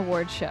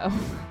award show.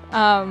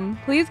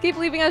 Please keep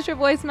leaving us your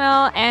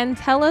voicemail and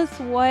tell us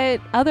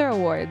what other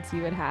awards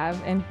you would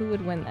have and who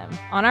would win them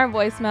on our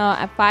voicemail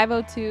at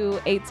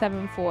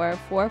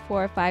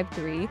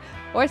 502-874-4453,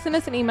 or send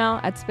us an email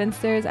at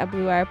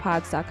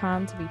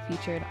spinsters@bluewirepods.com to be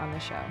featured on the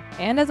show.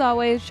 And as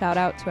always, shout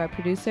out to our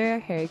producer,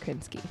 Harry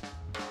Krinsky.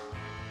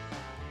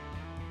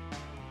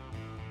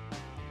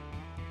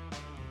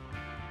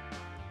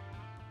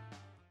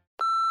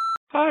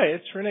 Hi,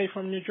 it's Renee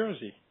from New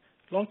Jersey.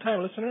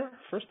 Long-time listener,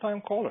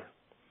 first-time caller.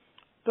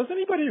 Does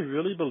anybody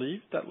really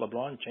believe that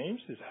LeBron James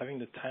is having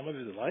the time of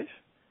his life?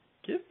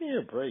 Give me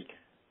a break.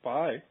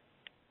 Bye.